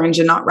why it's orange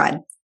and not red.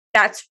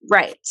 That's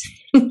right.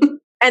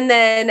 And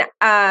then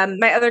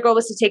my other goal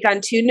was to take on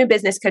 2 new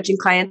business coaching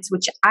clients,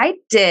 which I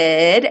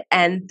did.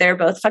 And they're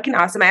both fucking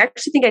awesome. I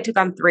actually think I took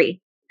on 3.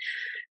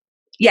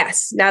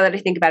 Yes. Now that I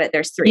think about it,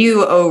 there's 3.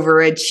 You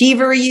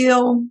overachiever,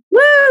 you.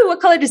 Woo! What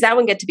color does that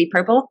one get to be?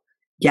 Purple?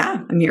 Yeah,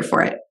 I'm here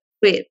for it.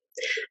 Sweet.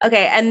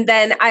 Okay. And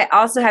then I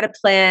also had a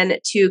plan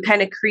to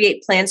kind of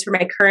create plans for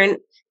my current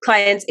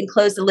clients and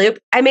close the loop.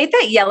 I made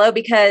that yellow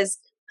because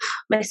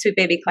my sweet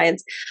baby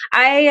clients,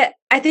 I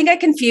think I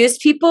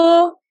confused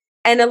people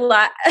and a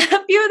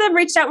few of them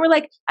reached out and were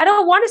like, I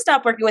don't want to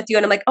stop working with you.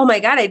 And I'm like, oh my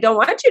God, I don't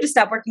want you to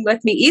stop working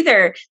with me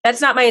either. That's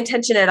not my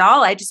intention at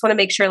all. I just want to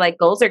make sure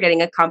goals are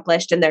getting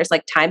accomplished and there's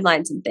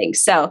timelines and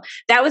things. So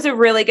that was a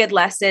really good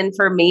lesson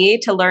for me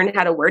to learn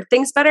how to word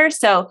things better.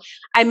 So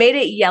I made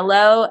it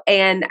yellow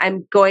and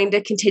I'm going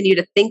to continue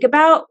to think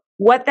about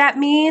what that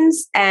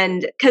means.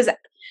 And because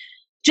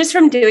just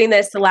from doing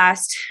this the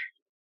last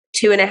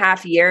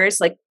 2.5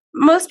 years,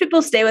 most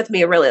people stay with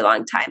me a really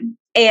long time.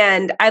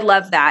 And I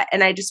love that.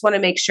 And I just want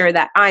to make sure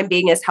that I'm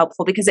being as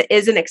helpful because it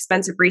is an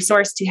expensive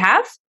resource to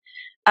have.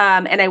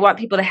 And I want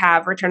people to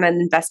have return on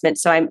investment.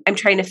 So I'm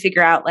trying to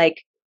figure out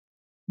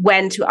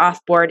when to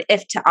offboard,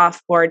 if to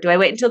offboard. Do I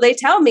wait until they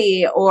tell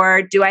me?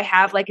 Or do I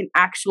have an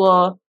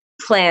actual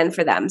plan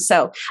for them?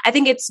 So I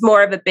think it's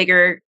more of a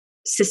bigger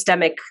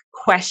systemic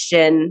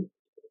question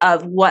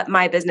of what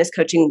my business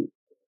coaching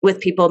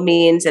with people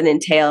means and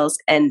entails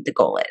and the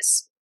goal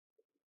is.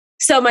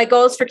 So my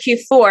goals for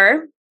Q4,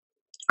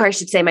 or I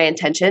should say my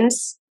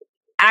intentions,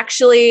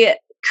 actually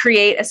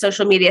create a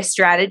social media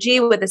strategy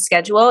with a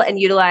schedule and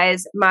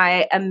utilize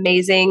my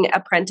amazing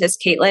apprentice,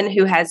 Caitlin,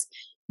 who has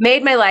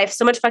made my life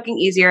so much fucking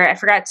easier. I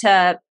forgot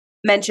to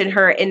mention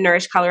her in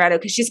Nourish Colorado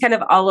because she's kind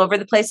of all over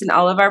the place in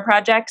all of our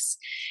projects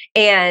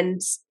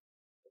and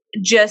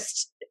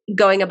just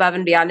going above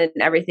and beyond in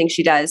everything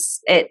she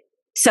does.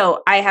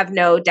 So I have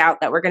no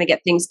doubt that we're going to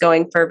get things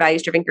going for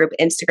Values Driven Group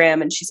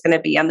Instagram, and she's going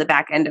to be on the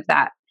back end of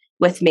that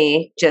with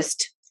me,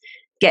 just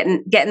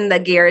getting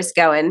the gears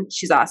going.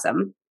 She's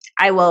awesome.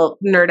 I will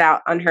nerd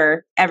out on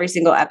her every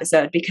single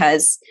episode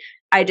because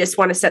I just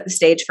want to set the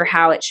stage for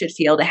how it should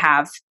feel to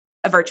have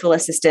a virtual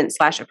assistant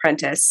 /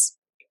 apprentice.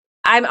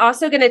 I'm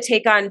also going to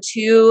take on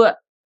 2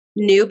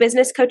 new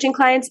business coaching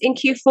clients in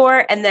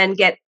Q4 and then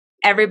get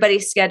everybody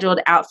scheduled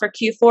out for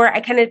Q4.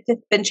 I kind of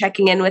been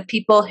checking in with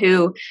people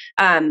who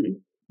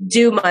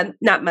do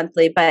not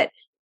monthly, but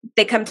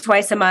they come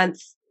twice a month.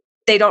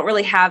 They don't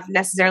really have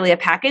necessarily a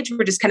package.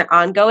 We're just kind of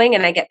ongoing,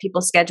 and I get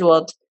people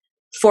scheduled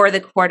for the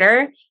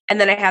quarter. And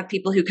then I have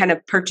people who kind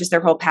of purchase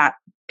their whole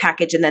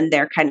package, and then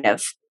they're kind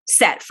of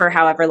set for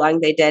however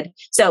long they did.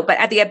 So, but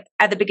at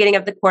the beginning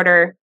of the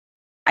quarter,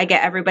 I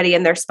get everybody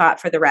in their spot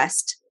for the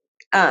rest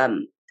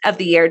of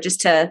the year,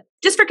 just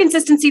for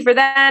consistency for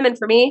them and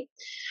for me.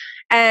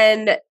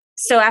 And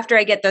so after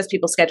I get those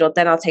people scheduled,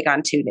 then I'll take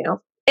on 2 new.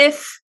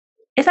 If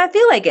I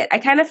feel like it, I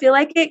kind of feel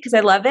like it because I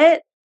love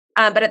it.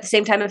 But at the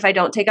same time, if I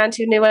don't take on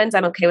 2 new ones,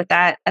 I'm okay with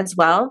that as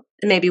well.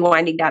 And maybe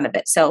winding down a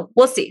bit. So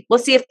we'll see. We'll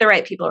see if the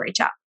right people reach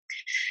out.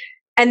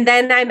 And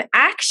then I'm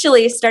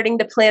actually starting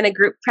to plan a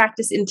group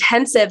practice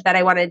intensive that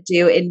I want to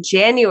do in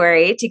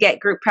January to get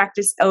group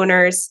practice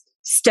owners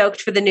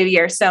stoked for the new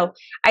year. So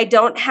I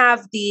don't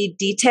have the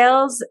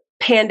details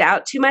panned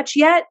out too much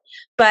yet,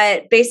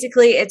 but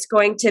basically it's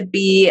going to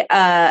be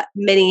a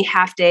mini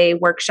half-day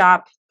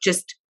workshop,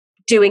 just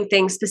doing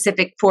things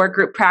specific for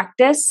group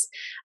practice.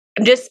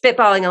 I'm just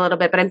spitballing a little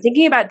bit, but I'm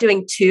thinking about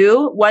doing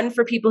 2, one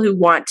for people who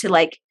want to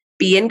like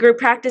be in group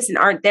practice and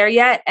aren't there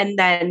yet. And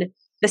then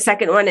the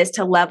second one is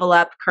to level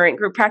up current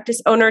group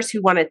practice owners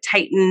who want to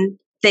tighten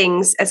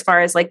things as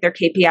far as like their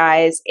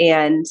KPIs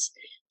and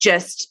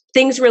just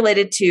things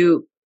related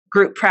to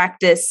group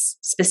practice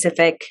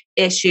specific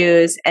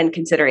issues and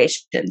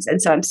considerations.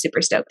 And so I'm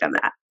super stoked on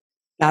that.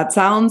 That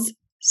sounds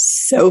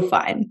so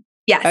fun.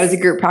 Yes. I was a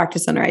group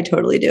practice owner. I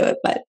totally do it,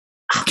 but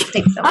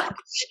thanks so much.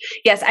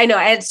 Yes, I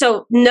know.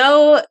 So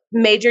no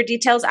major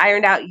details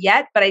ironed out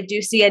yet, but I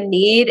do see a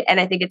need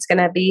and I think it's going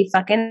to be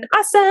fucking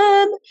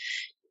awesome.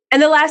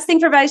 And the last thing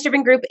for Values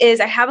Driven Group is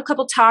I have a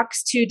couple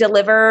talks to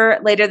deliver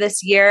later this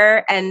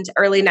year and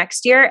early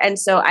next year. And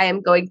so I am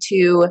going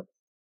to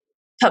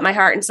put my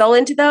heart and soul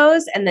into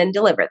those and then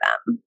deliver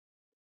them.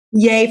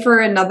 Yay for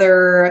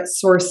another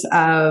source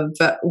of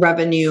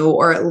revenue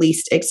or at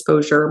least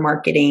exposure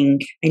marketing.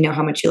 I know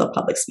how much you love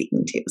public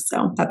speaking too.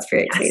 So that's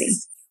very exciting.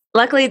 Yes.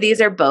 Luckily,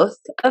 these are both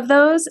of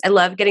those. I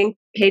love getting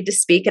paid to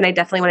speak, and I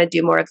definitely want to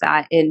do more of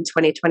that in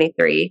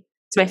 2023.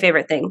 It's my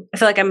favorite thing. I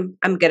feel like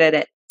I'm good at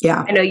it.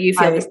 Yeah. I know you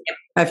feel the same.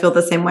 I feel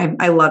the same way.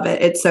 I love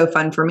it. It's so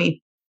fun for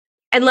me.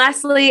 And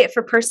lastly,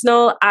 for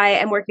personal, I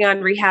am working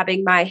on rehabbing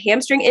my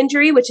hamstring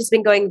injury, which has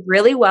been going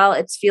really well.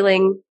 It's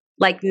feeling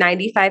like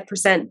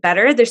 95%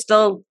 better. There's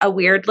still a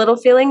weird little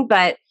feeling,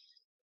 but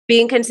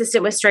being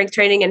consistent with strength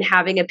training and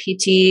having a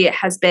PT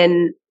has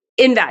been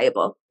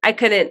invaluable.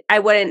 I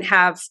wouldn't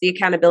have the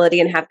accountability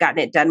and have gotten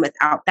it done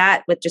without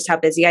that, with just how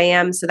busy I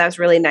am. So that was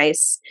really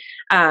nice.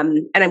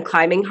 And I'm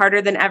climbing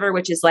harder than ever,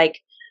 which is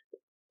like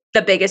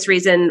the biggest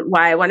reason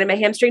why I wanted my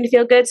hamstring to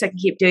feel good, so I can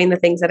keep doing the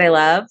things that I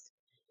love.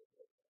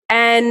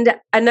 And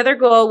another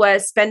goal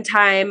was spend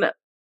time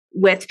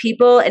with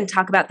people and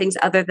talk about things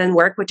other than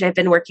work, which I've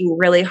been working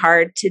really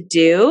hard to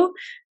do.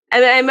 I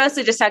mean, I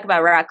mostly just talk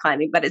about rock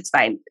climbing, but it's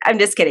fine. I'm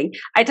just kidding.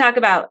 I talk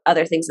about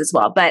other things as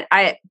well, but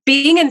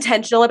being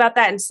intentional about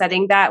that and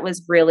setting that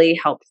was really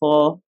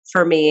helpful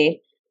for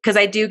me, because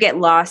I do get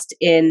lost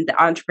in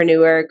the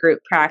entrepreneur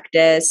group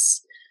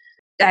practice.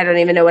 I don't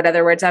even know what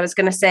other words I was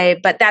going to say,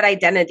 but that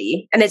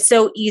identity. And it's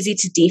so easy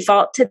to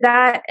default to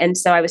that. And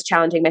so I was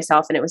challenging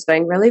myself and it was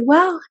going really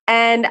well.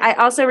 And I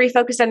also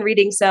refocused on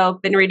reading. So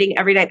I've been reading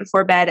every night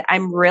before bed.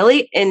 I'm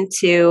really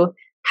into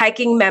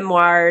hiking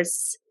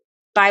memoirs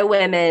by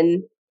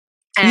women.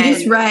 And you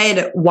just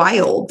read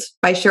Wild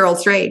by Cheryl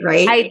Strayed,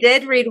 right? I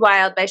did read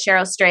Wild by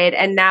Cheryl Strayed.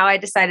 And now I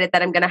decided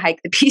that I'm going to hike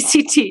the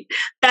PCT.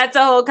 That's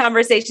a whole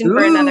conversation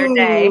for another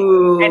day.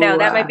 I know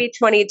that might be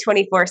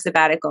 2024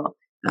 sabbatical.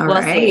 All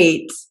right.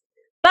 See.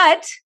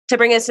 But to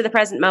bring us to the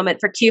present moment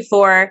for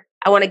Q4,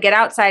 I want to get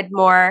outside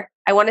more.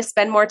 I want to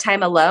spend more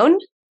time alone.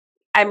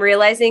 I'm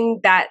realizing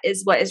that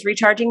is what is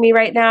recharging me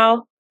right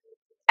now.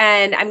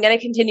 And I'm going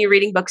to continue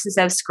reading books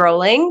instead of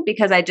scrolling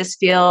because I just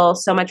feel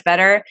so much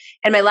better.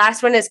 And my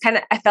last one is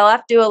I fell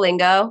off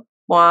Duolingo.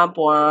 Womp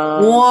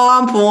womp.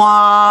 Womp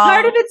womp.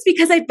 Part of it's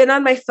because I've been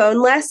on my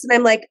phone less and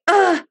I'm like,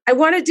 I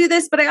want to do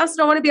this, but I also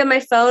don't want to be on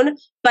my phone.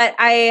 But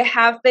I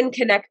have been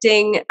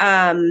connecting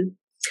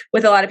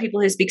with a lot of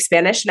people who speak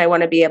Spanish, and I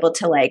want to be able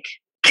to like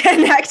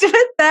connect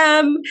with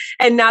them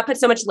and not put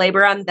so much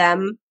labor on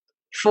them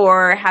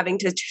for having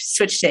to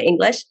switch to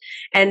English.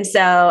 And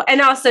so,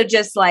 and also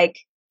just like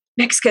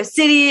Mexico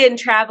City and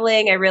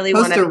traveling. I really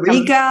want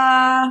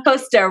to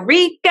Costa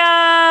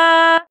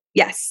Rica.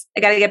 Yes. I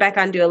got to get back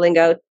on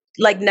Duolingo.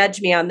 Like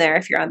nudge me on there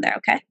if you're on there.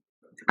 Okay.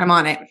 I'm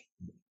on it.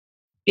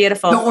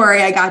 Beautiful. Don't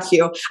worry, I got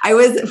you.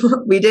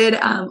 We did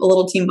a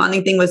little team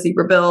bonding thing with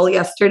Zebra Bill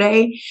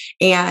yesterday,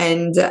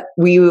 and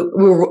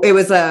it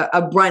was a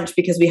brunch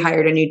because we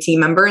hired a new team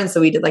member, and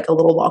so we did like a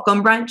little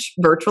welcome brunch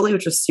virtually,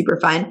 which was super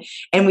fun.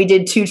 And we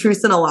did 2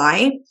 truths and a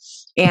lie.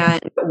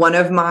 And one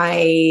of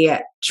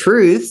my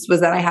truths was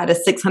that I had a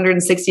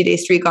 660-day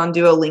streak on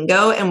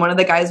Duolingo. And one of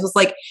the guys was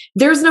like,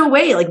 there's no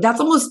way, like that's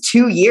almost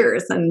 2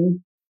 years. And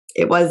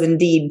it was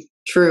indeed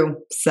true.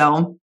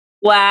 So.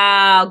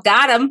 Wow.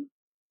 Got him.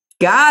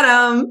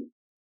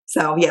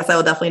 So yes, I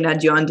will definitely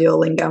nudge you on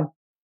Duolingo.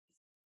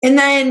 And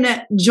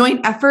then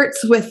joint efforts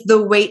with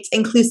the Weight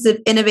Inclusive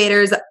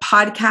Innovators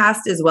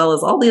podcast, as well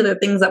as all the other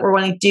things that we're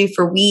wanting to do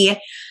for We.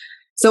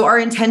 So our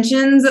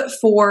intentions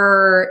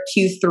for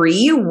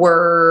Q3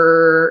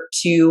 were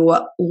to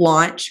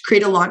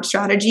create a launch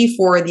strategy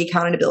for the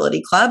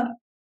Accountability Club,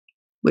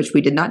 which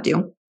we did not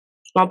do.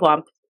 Womp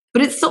womp.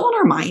 But it's still on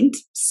our mind.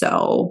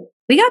 So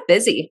we got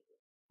busy.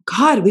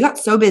 God, we got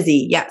so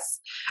busy. Yes.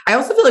 I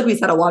also feel like we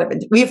set a lot of,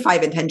 we have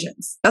 5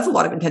 intentions. That's a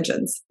lot of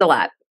intentions. It's a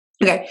lot.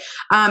 Okay.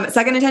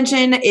 Second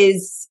intention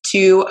is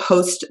to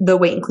host the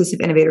Weight Inclusive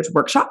Innovators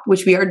Workshop,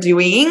 which we are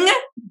doing.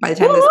 By the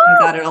time this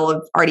comes out, it'll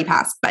have already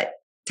passed, but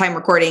time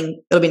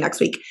recording, it'll be next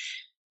week.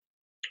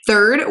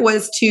 Third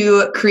was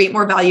to create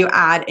more value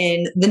add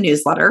in the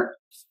newsletter.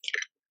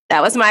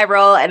 That was my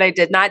role and I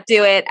did not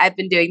do it. I've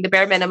been doing the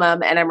bare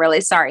minimum and I'm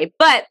really sorry,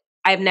 but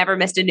I've never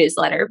missed a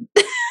newsletter.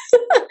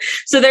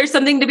 So there's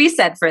something to be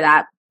said for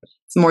that.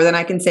 It's more than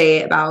I can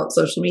say about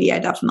social media. I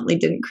definitely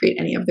didn't create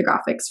any of the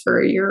graphics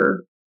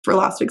for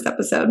last week's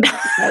episode.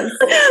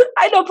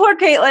 I know poor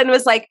Caitlin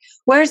was like,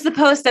 where's the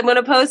post? I'm going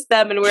to post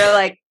them. And we're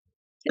like,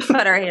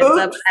 put our hands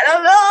up.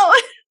 I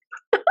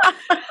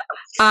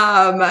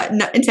don't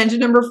know. Intention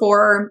number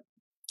 4,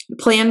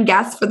 plan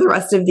guests for the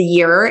rest of the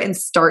year and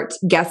start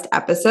guest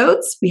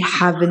episodes. We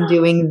have been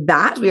doing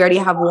that. We already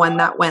have one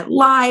that went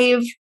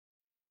live.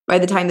 By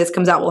the time this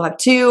comes out, we'll have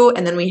 2.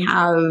 And then we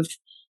have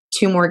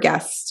 2 more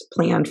guests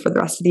planned for the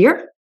rest of the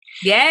year.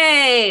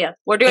 Yay.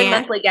 We're doing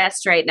monthly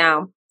guests right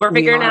now. We're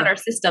figuring out our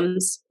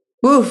systems.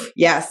 Oof.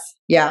 Yes.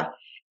 Yeah.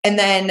 And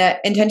then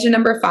intention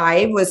number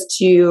 5 was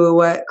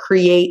to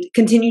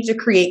continue to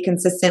create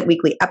consistent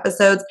weekly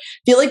episodes. I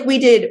feel like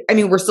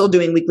we're still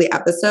doing weekly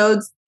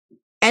episodes.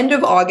 End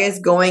of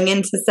August, going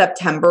into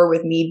September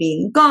with me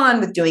being gone,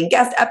 with doing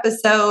guest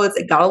episodes,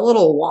 it got a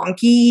little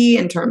wonky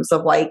in terms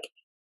of like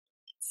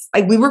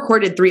we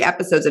recorded 3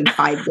 episodes in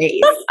 5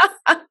 days.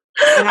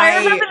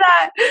 I remember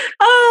that.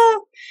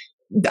 Oh.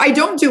 I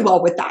don't do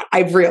well with that.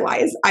 I've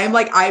realized.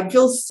 I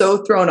feel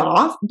so thrown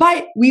off,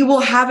 but we will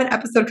have an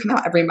episode come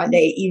out every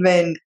Monday,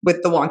 even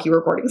with the wonky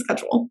recording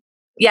schedule.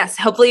 Yes.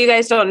 Hopefully you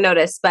guys don't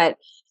notice, but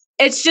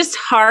it's just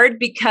hard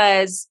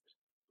because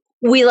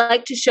we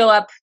like to show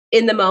up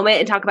in the moment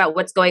and talk about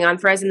what's going on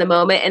for us in the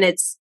moment. And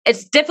it's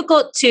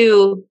difficult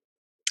to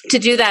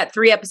do that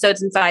 3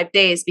 episodes in 5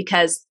 days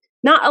because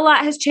not a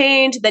lot has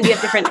changed. Then you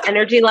have different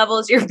energy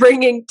levels you're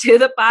bringing to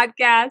the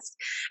podcast.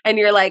 And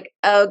you're like,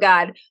 oh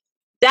God.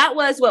 That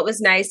was what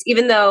was nice,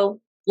 even though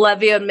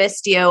love you and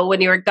missed you when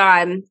you were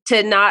gone.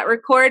 To not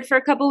record for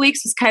a couple of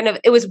weeks was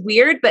it was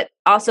weird, but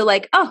also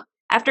like, oh,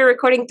 after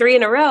recording 3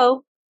 in a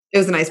row, it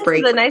was a nice break.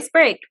 It was a nice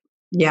break.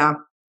 Yeah.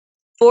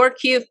 For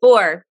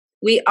Q4,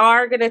 we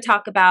are going to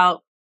talk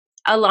about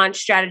a launch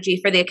strategy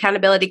for the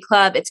Accountability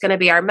Club. It's going to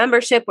be our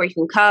membership where you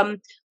can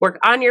come work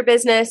on your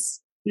business,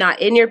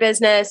 not in your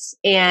business,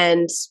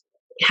 and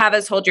have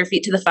us hold your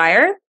feet to the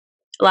fire.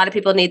 A lot of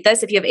people need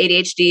this. If you have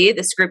ADHD,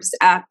 this group is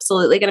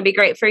absolutely going to be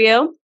great for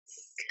you.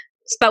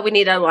 But we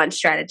need a launch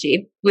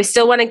strategy. We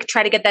still want to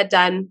try to get that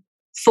done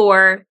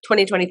for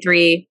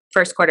 2023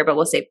 first quarter, but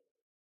we'll see.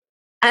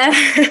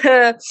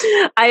 I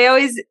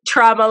always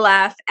trauma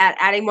laugh at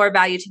adding more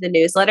value to the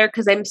newsletter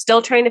because I'm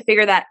still trying to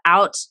figure that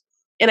out.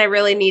 And I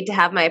really need to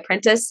have my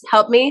apprentice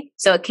help me.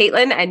 So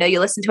Caitlin, I know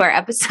you listen to our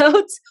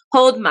episodes.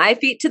 Hold my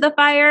feet to the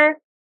fire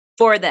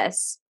for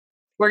this.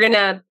 We're going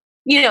to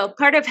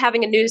part of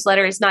having a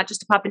newsletter is not just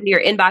to pop into your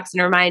inbox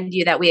and remind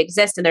you that we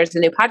exist and there's a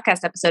new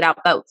podcast episode out,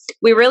 but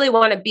we really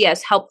want to be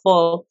as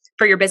helpful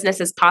for your business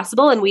as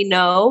possible. And we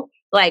know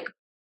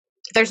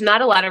there's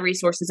not a lot of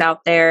resources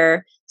out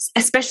there,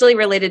 especially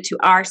related to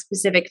our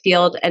specific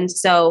field. And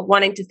so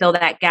wanting to fill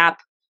that gap,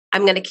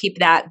 I'm going to keep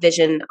that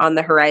vision on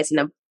the horizon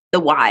of the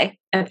why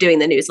of doing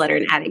the newsletter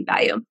and adding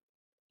value.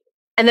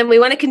 And then we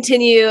want to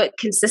continue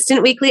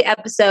consistent weekly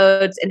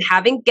episodes and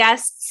having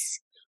guests.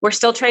 We're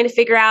still trying to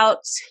figure out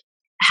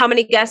how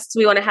many guests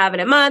we want to have in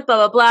a month, blah,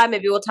 blah, blah.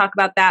 Maybe we'll talk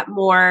about that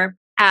more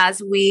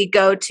as we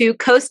go to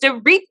Costa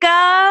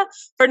Rica.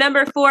 For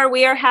number 4,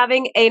 we are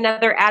having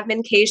another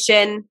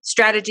Admincation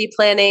strategy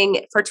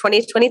planning for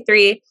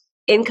 2023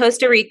 in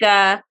Costa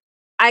Rica.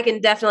 I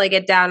can definitely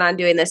get down on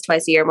doing this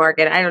twice a year,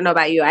 Morgan. I don't know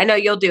about you. I know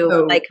you'll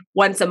do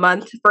once a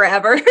month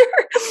forever.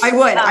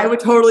 I would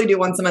totally do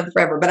once a month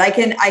forever, but I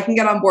can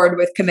get on board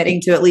with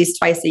committing to at least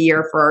twice a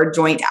year for our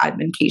joint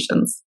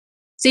Admincations.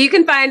 So you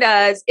can find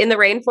us in the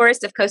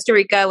rainforest of Costa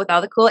Rica with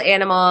all the cool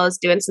animals,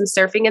 doing some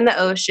surfing in the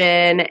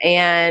ocean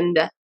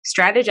and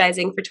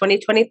strategizing for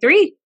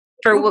 2023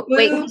 for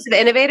Weight Inclusive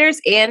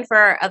Innovators and for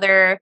our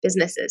other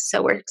businesses.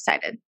 So we're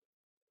excited.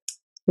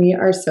 We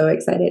are so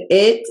excited.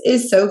 It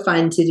is so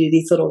fun to do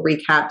these little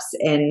recaps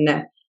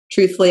and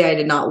truthfully, I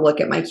did not look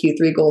at my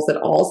Q3 goals at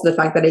all. So the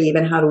fact that I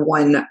even had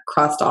one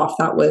crossed off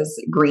that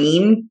was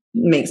green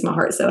makes my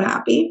heart so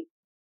happy.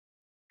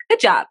 Good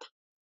job.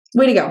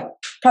 Way to go.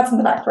 Pats on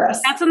the back for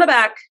us. Pats on the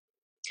back.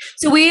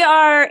 So we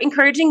are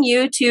encouraging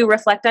you to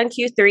reflect on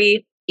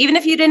Q3, even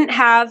if you didn't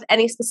have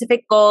any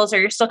specific goals or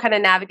you're still kind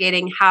of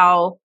navigating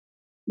how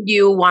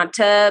you want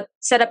to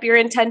set up your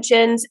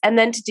intentions, and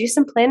then to do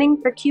some planning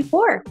for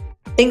Q4.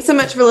 Thanks so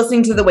much for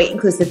listening to the Weight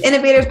Inclusive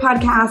Innovators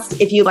podcast.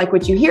 If you like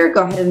what you hear,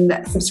 go ahead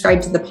and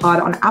subscribe to the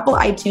pod on Apple,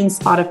 iTunes,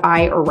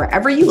 Spotify, or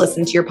wherever you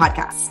listen to your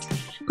podcast.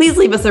 Please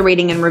leave us a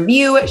rating and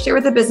review, share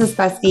with a business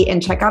bestie,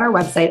 and check out our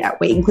website at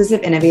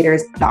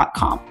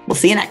weightinclusiveinnovators.com. We'll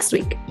see you next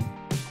week.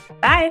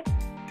 Bye.